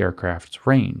extend the aircraft's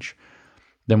range.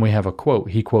 Then we have a quote.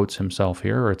 He quotes himself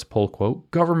here, or it's a pull quote.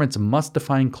 Governments must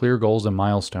define clear goals and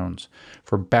milestones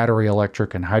for battery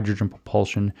electric and hydrogen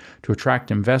propulsion to attract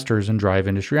investors and drive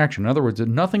industry action. In other words,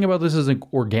 nothing about this is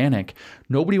organic.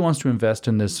 Nobody wants to invest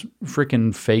in this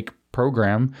freaking fake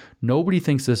program. Nobody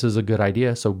thinks this is a good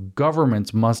idea, so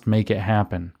governments must make it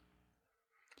happen.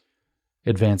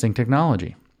 Advancing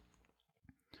technology.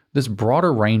 This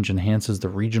broader range enhances the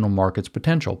regional market's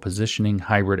potential, positioning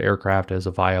hybrid aircraft as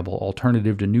a viable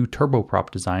alternative to new turboprop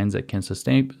designs that can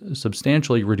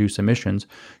substantially reduce emissions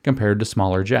compared to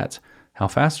smaller jets. How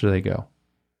fast do they go?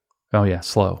 Oh yeah,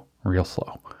 slow, real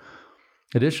slow.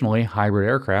 Additionally, hybrid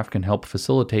aircraft can help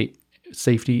facilitate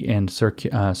safety and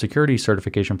security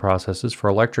certification processes for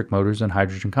electric motors and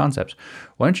hydrogen concepts.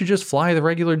 Why don't you just fly the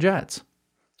regular jets?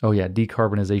 Oh yeah,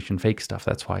 decarbonization fake stuff,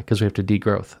 that's why, because we have to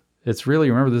degrowth.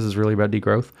 Remember, this is really about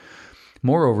degrowth.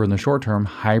 Moreover, in the short term,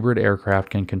 hybrid aircraft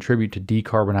can contribute to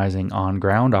decarbonizing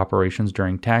on-ground operations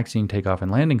during taxiing, takeoff,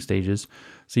 and landing stages,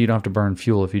 so you don't have to burn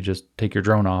fuel if you just take your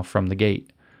drone off from the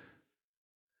gate.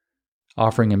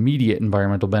 Offering immediate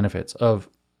environmental benefits of,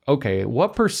 okay,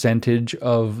 what percentage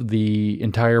of the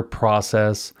entire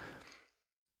process,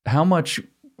 how much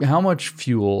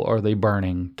fuel are they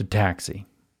burning to taxi?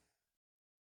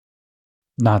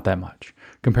 Not that much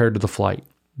compared to the flight.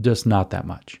 Just not that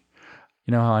much.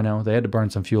 You know how I know? They had to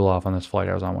burn some fuel off on this flight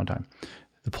I was on one time.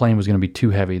 The plane was going to be too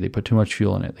heavy. They put too much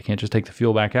fuel in it. They can't just take the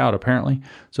fuel back out, apparently.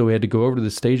 So we had to go over to the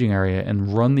staging area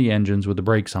and run the engines with the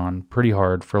brakes on pretty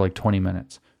hard for like 20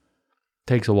 minutes.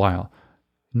 Takes a while.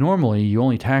 Normally, you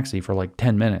only taxi for like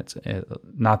 10 minutes,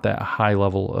 not that high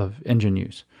level of engine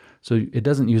use. So it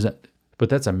doesn't use it, but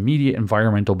that's immediate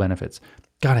environmental benefits.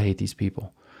 God, I hate these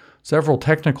people. Several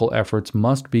technical efforts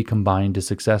must be combined to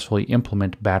successfully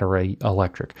implement battery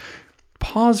electric.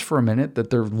 Pause for a minute that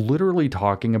they're literally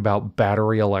talking about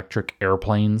battery electric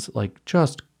airplanes. Like,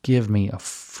 just give me a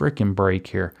freaking break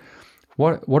here.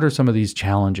 What are some of these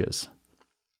challenges?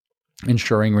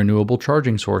 Ensuring renewable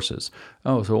charging sources.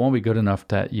 Oh, so it won't be good enough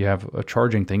that you have a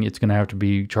charging thing. It's going to have to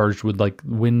be charged with like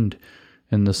wind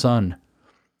and the sun.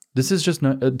 This is just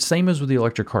not, same as with the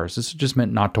electric cars. This is just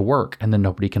meant not to work, and then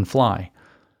nobody can fly.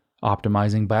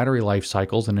 Optimizing battery life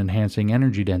cycles and enhancing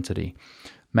energy density.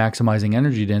 Maximizing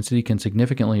energy density can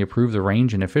significantly improve the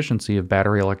range and efficiency of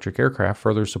battery electric aircraft,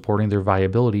 further supporting their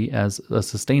viability as a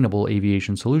sustainable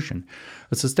aviation solution.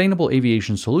 A sustainable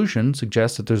aviation solution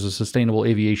suggests that there's a sustainable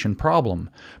aviation problem,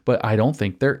 but I don't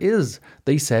think there is.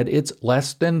 They said it's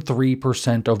less than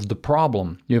 3% of the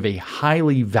problem. You have a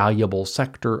highly valuable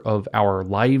sector of our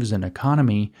lives and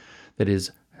economy that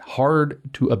is hard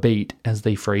to abate, as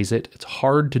they phrase it. It's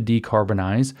hard to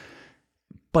decarbonize,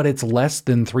 but it's less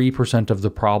than 3% of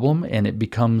the problem, and it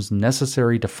becomes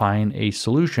necessary to find a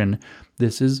solution.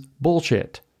 This is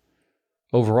bullshit.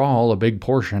 Overall, a big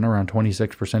portion, around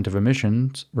 26% of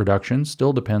emissions reduction,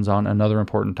 still depends on another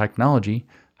important technology,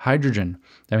 hydrogen.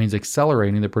 That means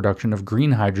accelerating the production of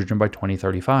green hydrogen by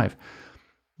 2035.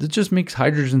 This just makes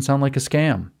hydrogen sound like a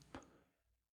scam.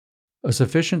 A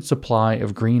sufficient supply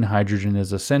of green hydrogen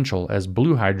is essential, as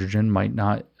blue hydrogen may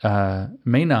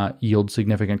not yield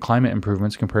significant climate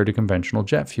improvements compared to conventional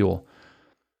jet fuel.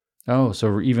 Oh,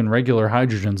 so even regular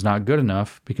hydrogen's not good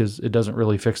enough because it doesn't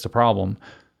really fix the problem.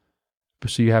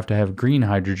 So you have to have green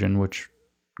hydrogen, which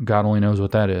God only knows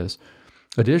what that is.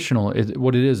 What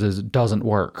it is it doesn't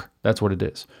work. That's what it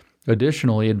is.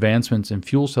 Additionally, advancements in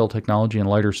fuel cell technology and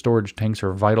lighter storage tanks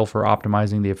are vital for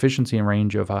optimizing the efficiency and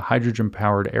range of a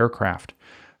hydrogen-powered aircraft.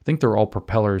 I think they're all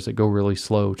propellers that go really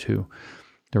slow, too.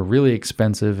 They're really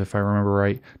expensive, if I remember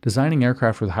right. Designing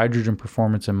aircraft with hydrogen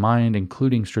performance in mind,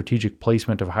 including strategic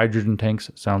placement of hydrogen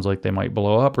tanks, sounds like they might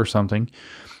blow up or something,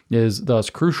 is thus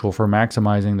crucial for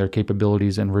maximizing their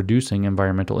capabilities and reducing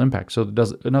environmental impact. So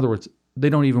in other words,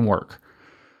 they don't even work.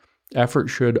 Effort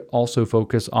should also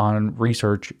focus on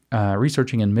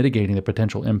researching and mitigating the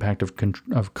potential impact of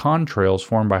contrails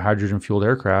formed by hydrogen-fueled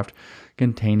aircraft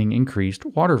containing increased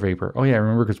water vapor. Oh yeah, I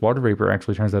remember, because water vapor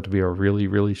actually turns out to be a really,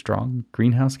 really strong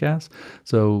greenhouse gas.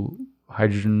 So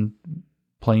hydrogen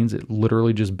planes, it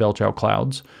literally just belch out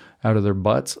clouds out of their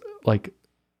butts, like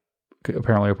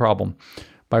apparently a problem.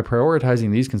 By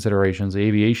prioritizing these considerations, the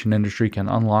aviation industry can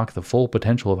unlock the full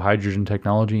potential of hydrogen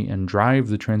technology and drive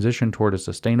the transition toward a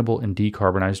sustainable and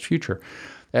decarbonized future.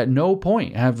 At no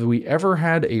point have we ever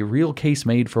had a real case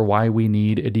made for why we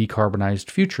need a decarbonized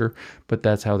future, but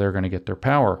that's how they're going to get their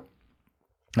power.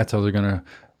 That's how they're going to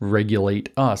regulate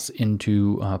us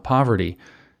into poverty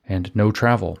and no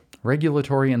travel.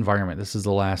 Regulatory environment. This is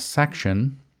the last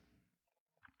section.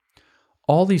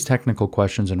 All these technical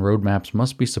questions and roadmaps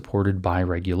must be supported by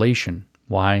regulation.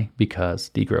 Why? Because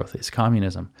degrowth is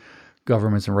communism.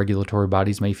 Governments and regulatory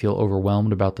bodies may feel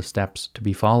overwhelmed about the steps to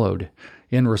be followed.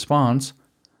 In response,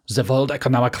 the World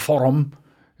Economic Forum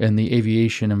and the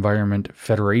Aviation Environment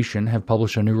Federation have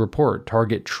published a new report,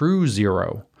 Target True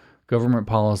Zero, Government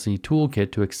Policy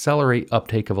Toolkit to Accelerate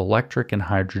Uptake of Electric and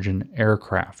Hydrogen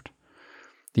Aircraft.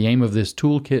 The aim of this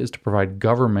toolkit is to provide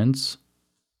governments,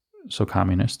 so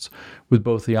communists, with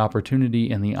both the opportunity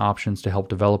and the options to help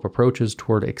develop approaches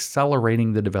toward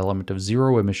accelerating the development of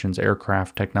zero-emissions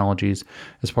aircraft technologies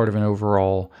as part of an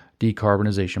overall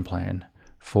decarbonization plan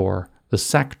for the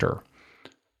sector.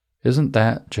 Isn't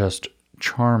that just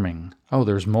charming? Oh,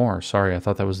 there's more. Sorry, I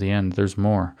thought that was the end. There's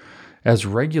more. As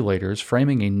regulators,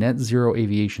 framing a net zero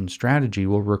aviation strategy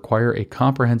will require a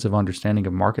comprehensive understanding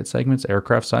of market segments,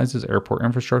 aircraft sizes, airport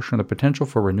infrastructure, and the potential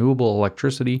for renewable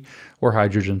electricity or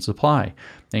hydrogen supply.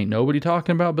 Ain't nobody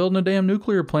talking about building a damn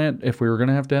nuclear plant if we were going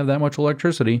to have that much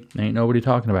electricity. Ain't nobody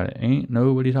talking about it. Ain't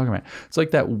nobody talking about it. It's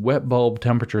like that wet bulb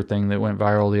temperature thing that went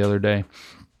viral the other day.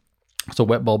 So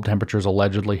wet bulb temperatures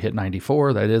allegedly hit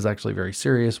 94. That is actually very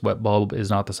serious. Wet bulb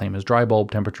is not the same as dry bulb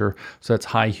temperature. So that's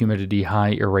high humidity,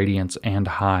 high irradiance, and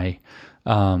high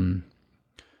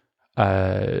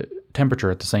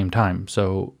temperature at the same time.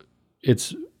 So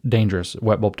it's dangerous.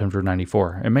 Wet bulb temperature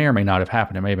 94. It may or may not have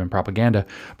happened. It may have been propaganda,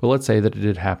 but let's say that it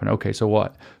did happen. Okay, so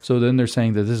what? So then they're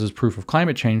saying that this is proof of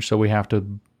climate change, so we have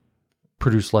to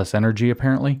produce less energy,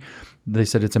 apparently. They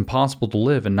said it's impossible to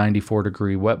live in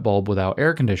 94-degree wet bulb without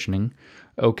air conditioning.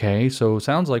 Okay, so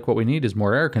sounds like what we need is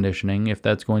more air conditioning if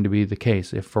that's going to be the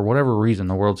case. If for whatever reason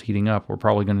the world's heating up, we're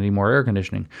probably going to need more air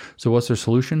conditioning. So what's their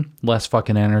solution? Less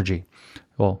fucking energy.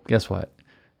 Well, guess what?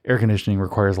 Air conditioning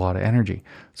requires a lot of energy.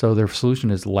 So their solution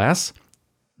is less?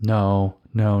 No.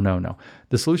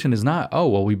 The solution is not, oh,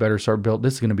 well, we better start build.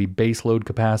 This is going to be base load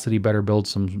capacity. Better build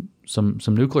some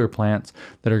nuclear plants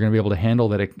that are going to be able to handle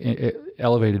that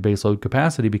elevated base load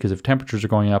capacity, because if temperatures are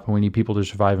going up and we need people to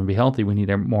survive and be healthy, we need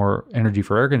more energy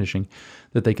for air conditioning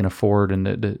that they can afford and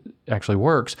that actually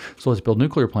works. So let's build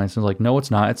nuclear plants. And it's like, no,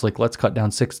 it's not. It's like, let's cut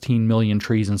down 16 million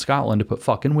trees in Scotland to put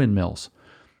fucking windmills.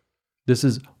 This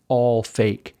is all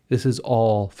fake. This is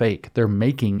all fake. They're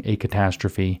making a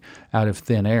catastrophe out of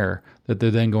thin air that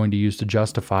they're then going to use to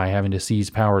justify having to seize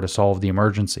power to solve the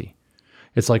emergency.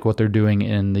 It's like what they're doing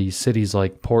in these cities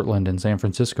like Portland and San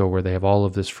Francisco, where they have all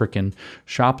of this freaking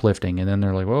shoplifting, and then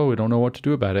they're like, whoa, we don't know what to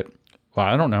do about it. Well,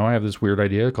 I don't know. I have this weird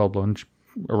idea called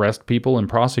arrest people and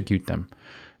prosecute them.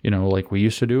 Like we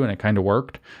used to do, and it kind of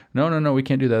worked. No, we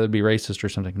can't do that. That'd be racist or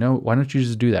something. No, why don't you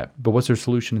just do that? But what's their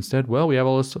solution instead? Well, we have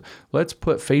all this. Let's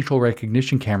put facial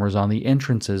recognition cameras on the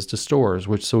entrances to stores,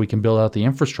 so we can build out the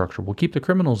infrastructure. We'll keep the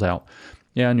criminals out.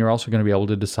 Yeah, and you're also going to be able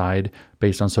to decide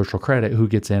based on social credit who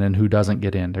gets in and who doesn't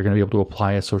get in. They're going to be able to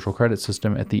apply a social credit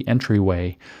system at the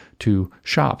entryway to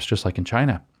shops, just like in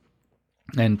China.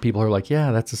 And people are like,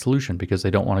 yeah, that's a solution, because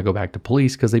they don't want to go back to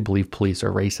police because they believe police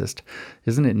are racist.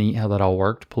 Isn't it neat how that all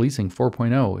worked? Policing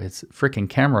 4.0, it's freaking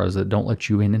cameras that don't let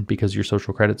you in because your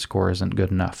social credit score isn't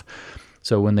good enough.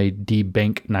 So when they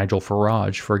debank Nigel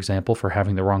Farage, for example, for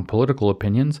having the wrong political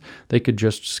opinions, they could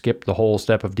just skip the whole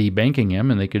step of debanking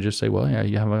him, and they could just say, well, yeah,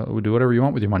 you do whatever you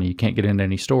want with your money. You can't get into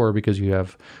any store because you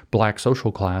have black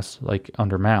social class, like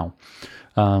under Mao.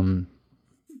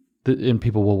 And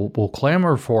people will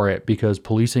clamor for it because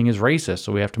policing is racist,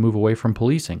 so we have to move away from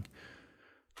policing.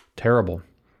 Terrible.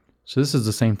 So this is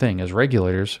the same thing as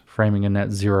regulators. Framing a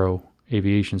net zero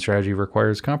aviation strategy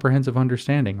requires comprehensive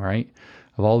understanding, right,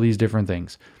 of all these different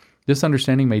things. This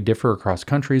understanding may differ across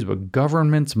countries, but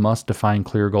governments must define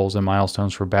clear goals and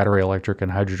milestones for battery, electric,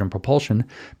 and hydrogen propulsion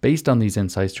based on these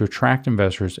insights to attract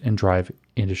investors and drive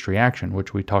industry action,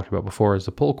 which we talked about before as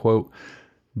the pull quote.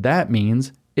 That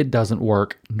means It doesn't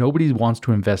work. Nobody wants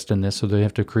to invest in this, so they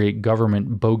have to create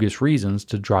government bogus reasons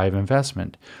to drive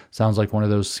investment. Sounds like one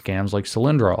of those scams like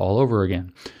Solyndra all over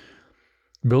again.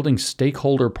 Building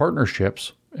stakeholder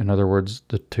partnerships, in other words,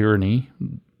 the tyranny,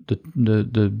 the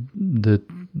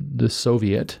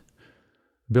Soviet.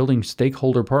 Building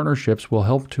stakeholder partnerships will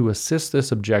help to assist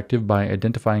this objective by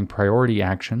identifying priority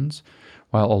actions,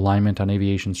 while alignment on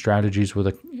aviation strategies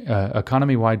with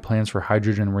economy-wide plans for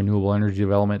hydrogen and renewable energy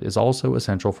development is also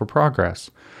essential for progress.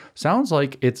 Sounds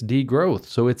like it's degrowth,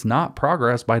 so it's not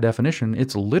progress by definition.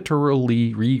 It's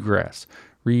literally regress.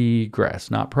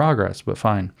 Regress, not progress, but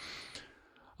fine.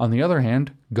 On the other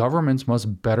hand, governments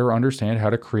must better understand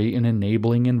how to create an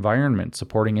enabling environment,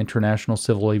 supporting international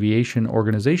civil aviation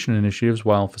organization initiatives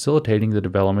while facilitating the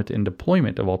development and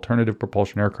deployment of alternative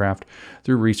propulsion aircraft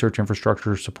through research,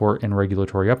 infrastructure support, and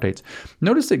regulatory updates.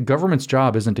 Notice that government's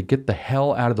job isn't to get the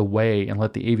hell out of the way and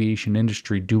let the aviation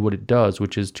industry do what it does,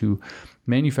 which is to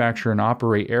manufacture and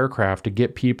operate aircraft to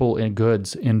get people and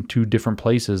goods into different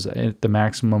places at the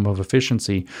maximum of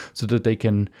efficiency so that they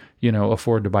can,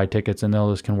 afford to buy tickets, and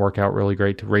all this can work out really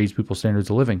great to raise people's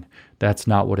standards of living. That's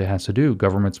not what it has to do.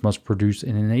 Governments must produce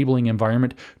an enabling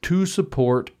environment to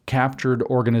support captured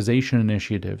organization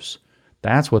initiatives.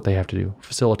 That's what they have to do,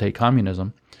 facilitate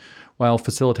communism, while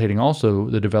facilitating also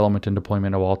the development and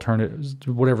deployment of alternatives,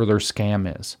 whatever their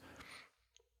scam is.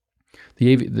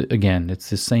 Again,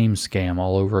 it's the same scam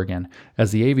all over again.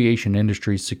 As the aviation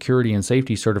industry's security and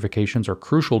safety certifications are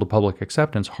crucial to public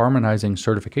acceptance, harmonizing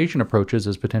certification approaches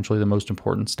is potentially the most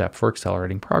important step for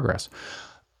accelerating progress.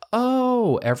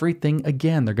 Oh, everything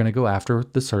again. They're going to go after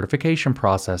the certification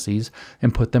processes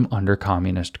and put them under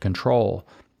communist control.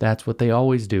 That's what they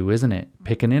always do, isn't it?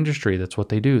 Pick an industry. That's what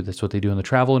they do. That's what they do in the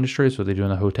travel industry. That's what they do in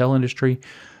the hotel industry.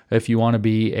 If you want to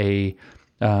be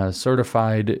a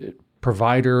certified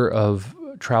provider of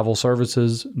travel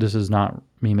services, this is not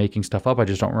me making stuff up. I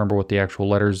just don't remember what the actual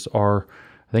letters are.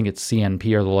 I think it's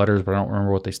CNP are the letters, but I don't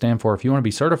remember what they stand for. If you want to be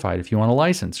certified, if you want a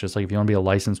license, just like if you want to be a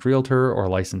licensed realtor or a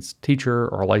licensed teacher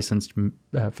or a licensed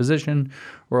physician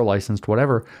or a licensed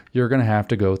whatever, you're going to have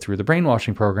to go through the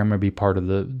brainwashing program and be part of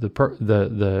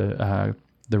the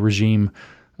regime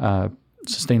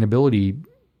sustainability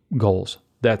goals.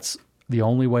 That's the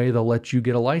only way they'll let you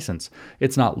get a license.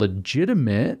 It's not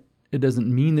legitimate. It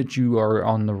doesn't mean that you are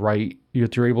on the right,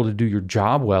 that you're able to do your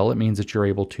job well. It means that you're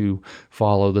able to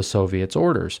follow the Soviets'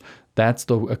 orders. That's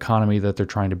the economy that they're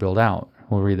trying to build out.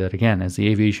 We'll read that again. As the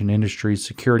aviation industry's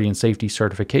security and safety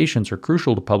certifications are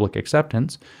crucial to public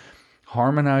acceptance,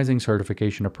 harmonizing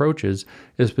certification approaches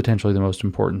is potentially the most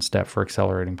important step for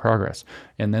accelerating progress.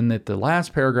 And then at the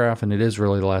last paragraph, and it is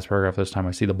really the last paragraph this time,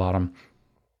 I see the bottom,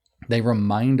 they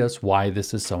remind us why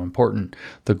this is so important.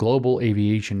 The global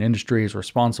aviation industry is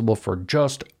responsible for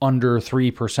just under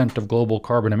 3% of global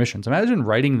carbon emissions. Imagine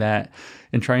writing that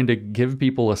and trying to give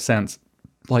people a sense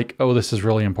like, oh, this is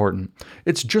really important.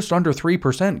 It's just under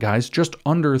 3%, guys, just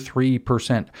under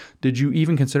 3%. Did you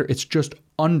even consider it's just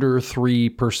under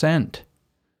 3%?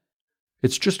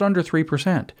 It's just under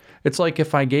 3%. It's like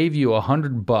if I gave you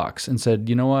 $100 and said,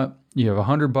 you know what? You have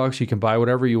 $100. You can buy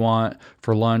whatever you want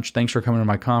for lunch. Thanks for coming to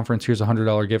my conference. Here's a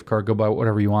 $100 gift card. Go buy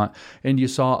whatever you want. And you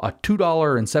saw a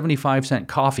 $2.75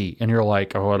 coffee and you're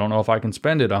like, oh, I don't know if I can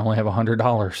spend it. I only have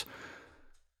 $100.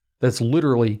 That's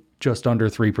literally just under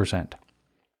 3%.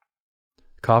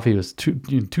 Coffee was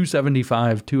 $2.75,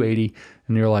 $2.80,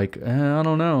 and you're like, I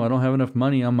don't know. I don't have enough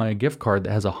money on my gift card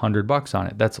that has $100 on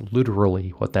it. That's literally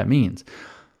what that means.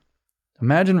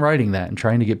 Imagine writing that and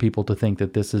trying to get people to think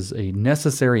that this is a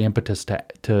necessary impetus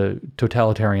to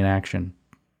totalitarian action,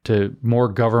 to more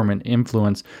government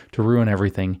influence, to ruin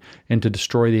everything, and to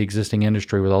destroy the existing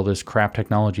industry with all this crap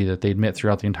technology that they admit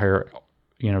throughout the entire,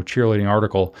 cheerleading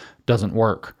article doesn't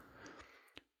work.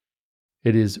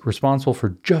 It is responsible for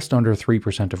just under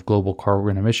 3% of global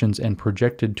carbon emissions and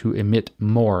projected to emit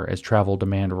more as travel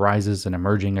demand rises in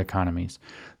emerging economies.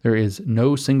 There is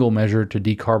no single measure to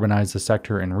decarbonize the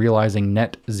sector, and realizing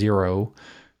net zero,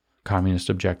 communist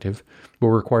objective,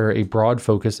 will require a broad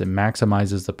focus that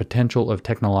maximizes the potential of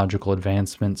technological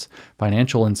advancements,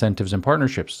 financial incentives, and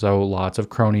partnerships. So lots of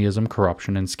cronyism,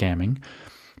 corruption, and scamming.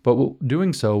 But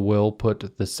doing so will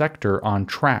put the sector on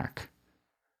track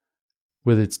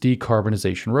with its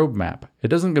decarbonization roadmap. It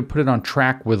doesn't put it on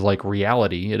track with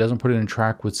reality. It doesn't put it on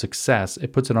track with success.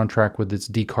 It puts it on track with its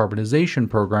decarbonization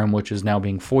program, which is now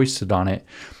being foisted on it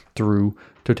through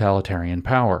totalitarian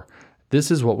power.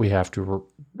 This is what we have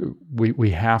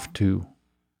to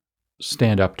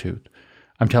stand up to.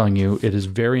 I'm telling you, it is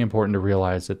very important to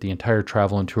realize that the entire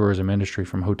travel and tourism industry,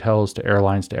 from hotels to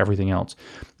airlines to everything else,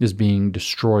 is being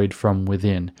destroyed from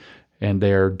within. And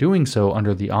they're doing so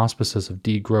under the auspices of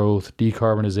degrowth,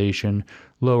 decarbonization,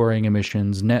 lowering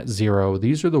emissions, net zero.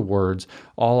 These are the words,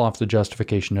 all off the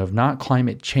justification of not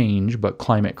climate change, but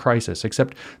climate crisis,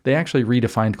 except they actually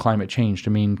redefined climate change to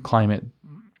mean climate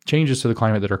changes to the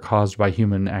climate that are caused by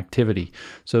human activity,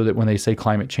 so that when they say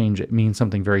climate change, it means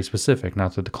something very specific,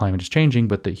 not that the climate is changing,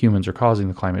 but that humans are causing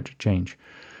the climate to change.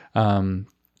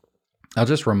 I'll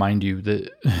just remind you that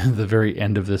the very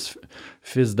end of this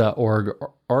phys.org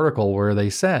article where they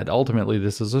said, ultimately,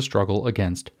 this is a struggle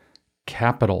against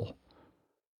capital.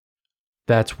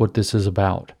 That's what this is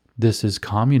about. This is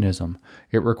communism.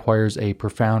 It requires a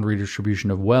profound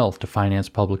redistribution of wealth to finance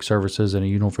public services and a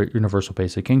universal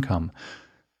basic income.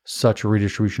 Such a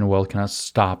redistribution of wealth cannot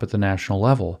stop at the national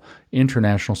level.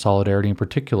 International solidarity, in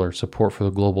particular, support for the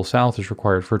global south, is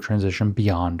required for a transition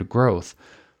beyond growth.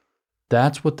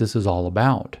 That's what this is all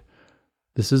about.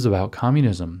 This is about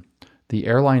communism. The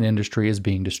airline industry is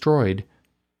being destroyed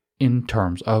in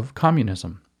terms of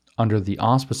communism, under the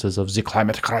auspices of the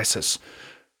climate crisis,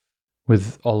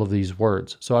 with all of these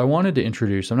words. So I wanted to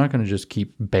introduce, I'm not going to just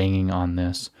keep banging on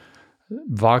this.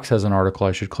 Vox has an article,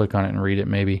 I should click on it and read it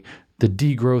maybe. The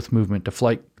degrowth movement to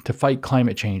fight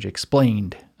climate change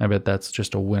explained. I bet that's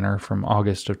just a winner from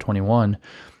August of 21.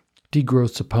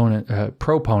 Degrowth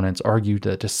proponents argued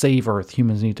that to save Earth,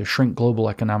 humans need to shrink global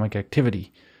economic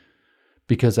activity,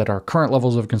 because at our current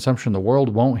levels of consumption, the world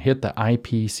won't hit the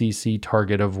IPCC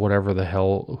target of whatever the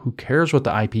hell. Who cares what the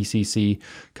IPCC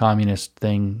communist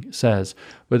thing says?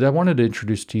 But I wanted to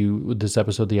introduce to you with this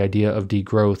episode the idea of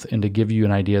degrowth, and to give you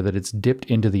an idea that it's dipped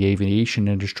into the aviation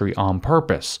industry on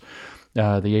purpose.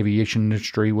 The aviation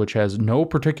industry, which has no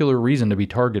particular reason to be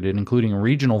targeted, including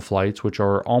regional flights, which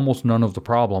are almost none of the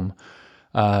problem.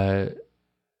 We say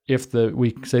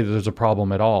that there's a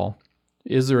problem at all.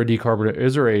 Is there a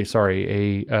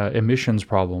emissions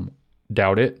problem?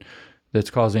 Doubt it. That's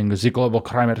causing the global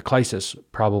climate crisis?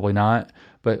 Probably not.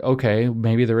 But okay,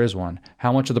 maybe there is one.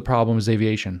 How much of the problem is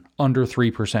aviation? Under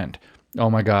 3%. Oh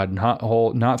my God, not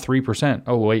 3%.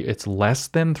 Oh wait, it's less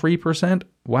than 3%?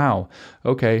 Wow.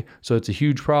 Okay, so it's a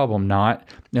huge problem, not.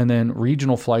 And then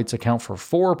regional flights account for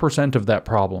 4% of that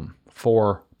problem.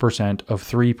 4% of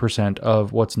 3%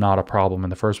 of what's not a problem in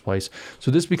the first place. So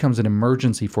this becomes an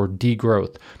emergency for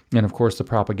degrowth. And of course, the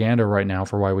propaganda right now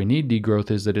for why we need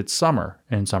degrowth is that it's summer,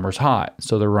 and summer's hot.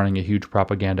 So they're running a huge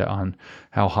propaganda on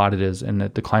how hot it is, and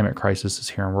that the climate crisis is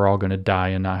here and we're all going to die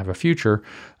and not have a future,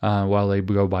 while they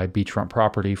go buy beachfront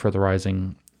property for the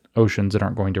rising oceans that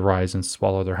aren't going to rise and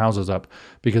swallow their houses up,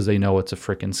 because they know it's a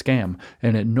frickin' scam.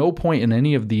 And at no point in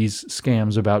any of these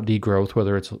scams about degrowth,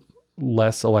 whether it's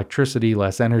less electricity,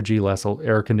 less energy, less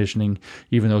air conditioning,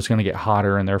 even though it's going to get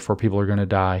hotter and therefore people are going to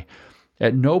die,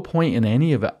 at no point in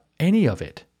any of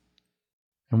it.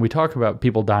 And we talk about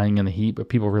people dying in the heat, but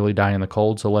people really die in the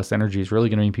cold. So less energy is really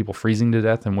going to mean people freezing to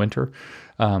death in winter.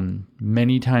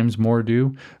 Many times more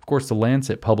do. Of course, The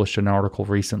Lancet published an article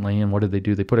recently, and what did they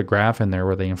do? They put a graph in there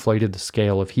where they inflated the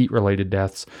scale of heat-related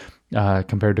deaths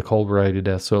compared to cold-related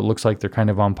deaths. So it looks like they're kind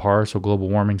of on par. So global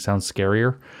warming sounds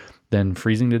scarier than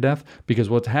freezing to death, because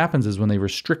what happens is when they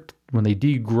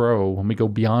degrow, when we go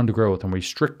beyond growth and we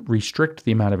restrict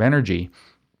the amount of energy,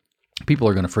 people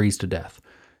are going to freeze to death.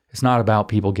 It's not about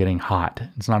people getting hot.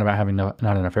 It's not about having not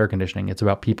enough air conditioning. It's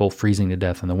about people freezing to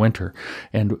death in the winter.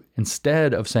 And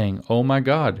instead of saying, oh my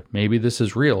God, maybe this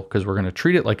is real, because we're going to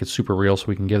treat it like it's super real so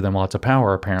we can give them lots of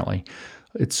power, apparently.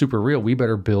 It's super real. We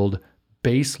better build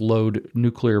base load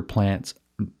nuclear plants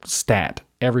stat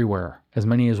everywhere, as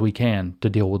many as we can, to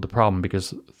deal with the problem,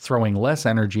 because throwing less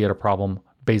energy at a problem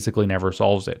basically never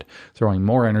solves it. Throwing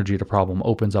more energy at a problem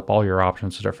opens up all your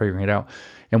options to start figuring it out.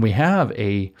 And we have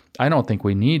I don't think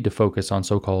we need to focus on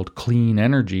so-called clean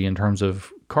energy in terms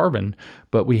of carbon,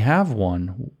 but we have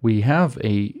one. We have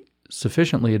a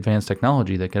sufficiently advanced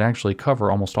technology that could actually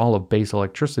cover almost all of base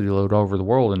electricity load all over the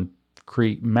world and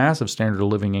create massive standard of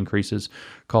living increases,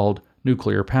 called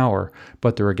nuclear power,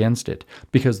 but they're against it,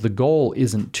 because the goal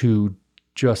isn't to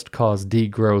just cause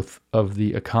degrowth of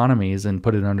the economies and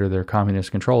put it under their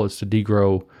communist control. It's to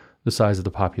degrow the size of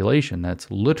the population. That's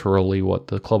literally what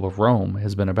the Club of Rome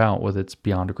has been about with its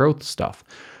beyond growth stuff.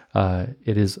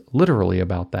 It is literally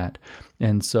about that.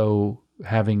 And so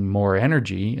having more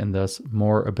energy and thus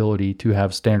more ability to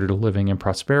have standard of living and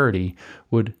prosperity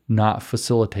would not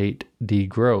facilitate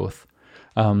degrowth.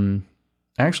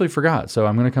 I actually forgot, so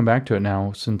I'm going to come back to it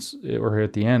now since we're here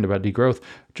at the end about degrowth,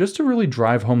 just to really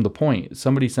drive home the point.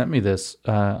 Somebody sent me this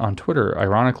on Twitter,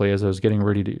 ironically, as I was getting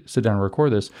ready to sit down and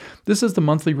record this. This is the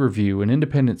Monthly Review, an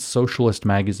independent socialist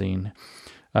magazine.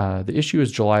 The issue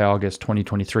is July-August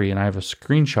 2023, and I have a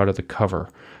screenshot of the cover.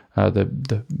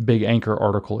 The big anchor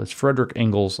article is Frederick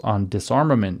Engels on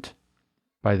Disarmament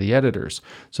by the editors.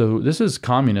 So this is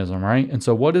communism, right? And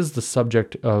so what is the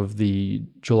subject of the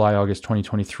July-August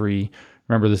 2023?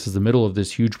 Remember, this is the middle of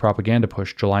this huge propaganda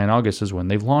push. July and August is when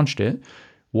they've launched it.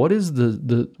 What is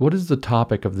the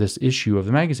topic of this issue of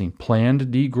the magazine? Planned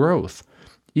degrowth,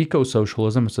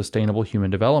 eco-socialism, and sustainable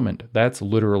human development. That's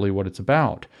literally what it's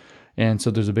about. And so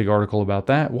there's a big article about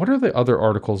that. What are the other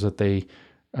articles that they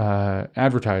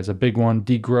advertise? A big one,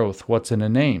 degrowth, what's in a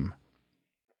name?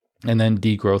 And then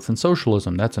degrowth and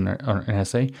socialism. That's an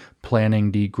essay,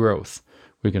 planning degrowth.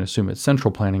 We can assume it's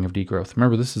central planning of degrowth.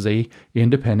 Remember, this is a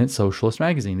independent socialist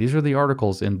magazine. These are the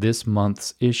articles in this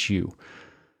month's issue.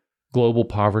 Global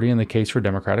poverty and the case for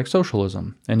democratic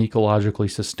socialism, an ecologically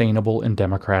sustainable and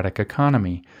democratic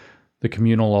economy, the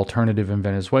communal alternative in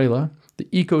Venezuela, the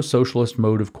eco-socialist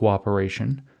mode of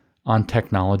cooperation, on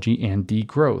technology and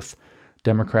degrowth,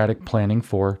 democratic planning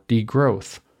for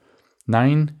degrowth,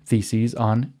 9 theses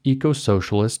on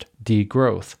eco-socialist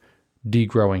degrowth,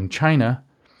 degrowing China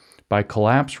by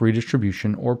collapse,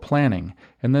 redistribution, or planning.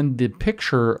 And then the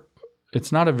picture,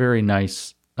 it's not a very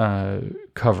nice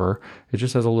cover. It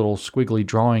just has a little squiggly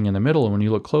drawing in the middle. And when you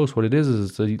look close, what it is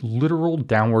it's a literal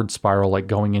downward spiral, like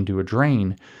going into a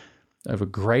drain, of a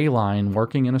gray line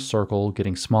working in a circle,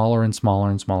 getting smaller and smaller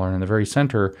and smaller. And in the very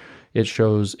center, it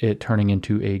shows it turning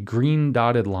into a green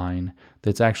dotted line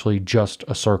that's actually just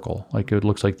a circle. Like it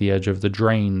looks like the edge of the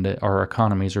drain that our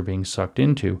economies are being sucked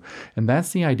into. And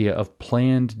that's the idea of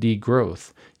planned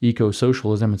degrowth,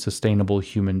 eco-socialism, and sustainable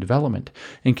human development.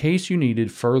 In case you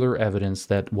needed further evidence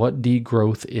that what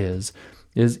degrowth is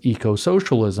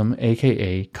eco-socialism,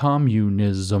 aka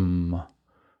communism,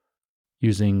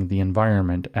 using the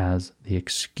environment as the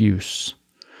excuse.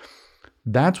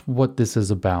 That's what this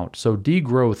is about. So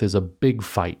degrowth is a big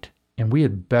fight, and we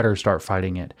had better start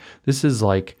fighting it. This is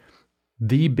like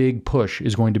the big push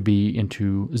is going to be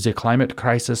into the climate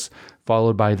crisis,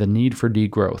 followed by the need for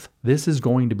degrowth. This is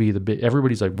going to be the big,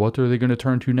 everybody's like, what are they going to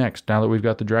turn to next now that we've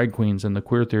got the drag queens and the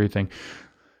queer theory thing?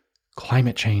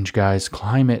 Climate change, guys,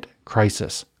 climate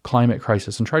crisis,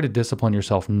 and try to discipline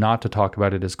yourself not to talk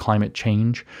about it as climate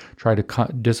change. Try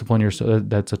to discipline yourself.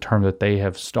 That's a term that they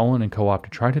have stolen and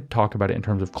co-opted. Try to talk about it in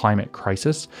terms of climate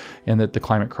crisis, and that the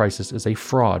climate crisis is a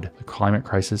fraud. The climate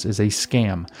crisis is a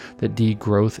scam. That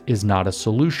degrowth is not a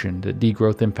solution. That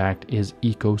degrowth, in fact, is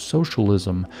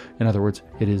eco-socialism. In other words,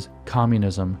 it is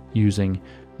communism using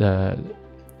the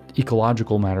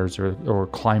ecological matters or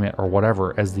climate or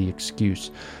whatever as the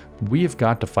excuse. We have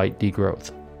got to fight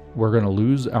degrowth. We're going to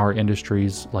lose our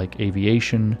industries like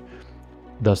aviation,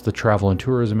 thus the travel and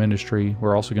tourism industry.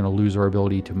 We're also going to lose our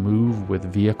ability to move with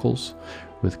vehicles,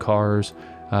 with cars.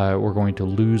 We're going to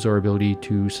lose our ability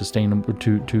to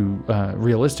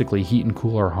realistically heat and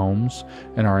cool our homes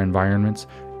and our environments.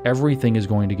 Everything is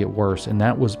going to get worse, and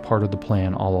that was part of the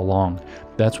plan all along.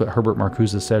 That's what Herbert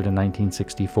Marcuse said in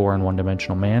 1964 in One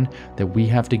Dimensional Man, that we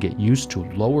have to get used to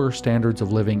lower standards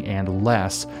of living and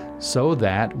less so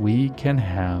that we can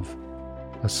have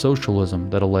a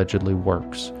socialism that allegedly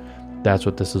works. That's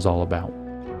what this is all about.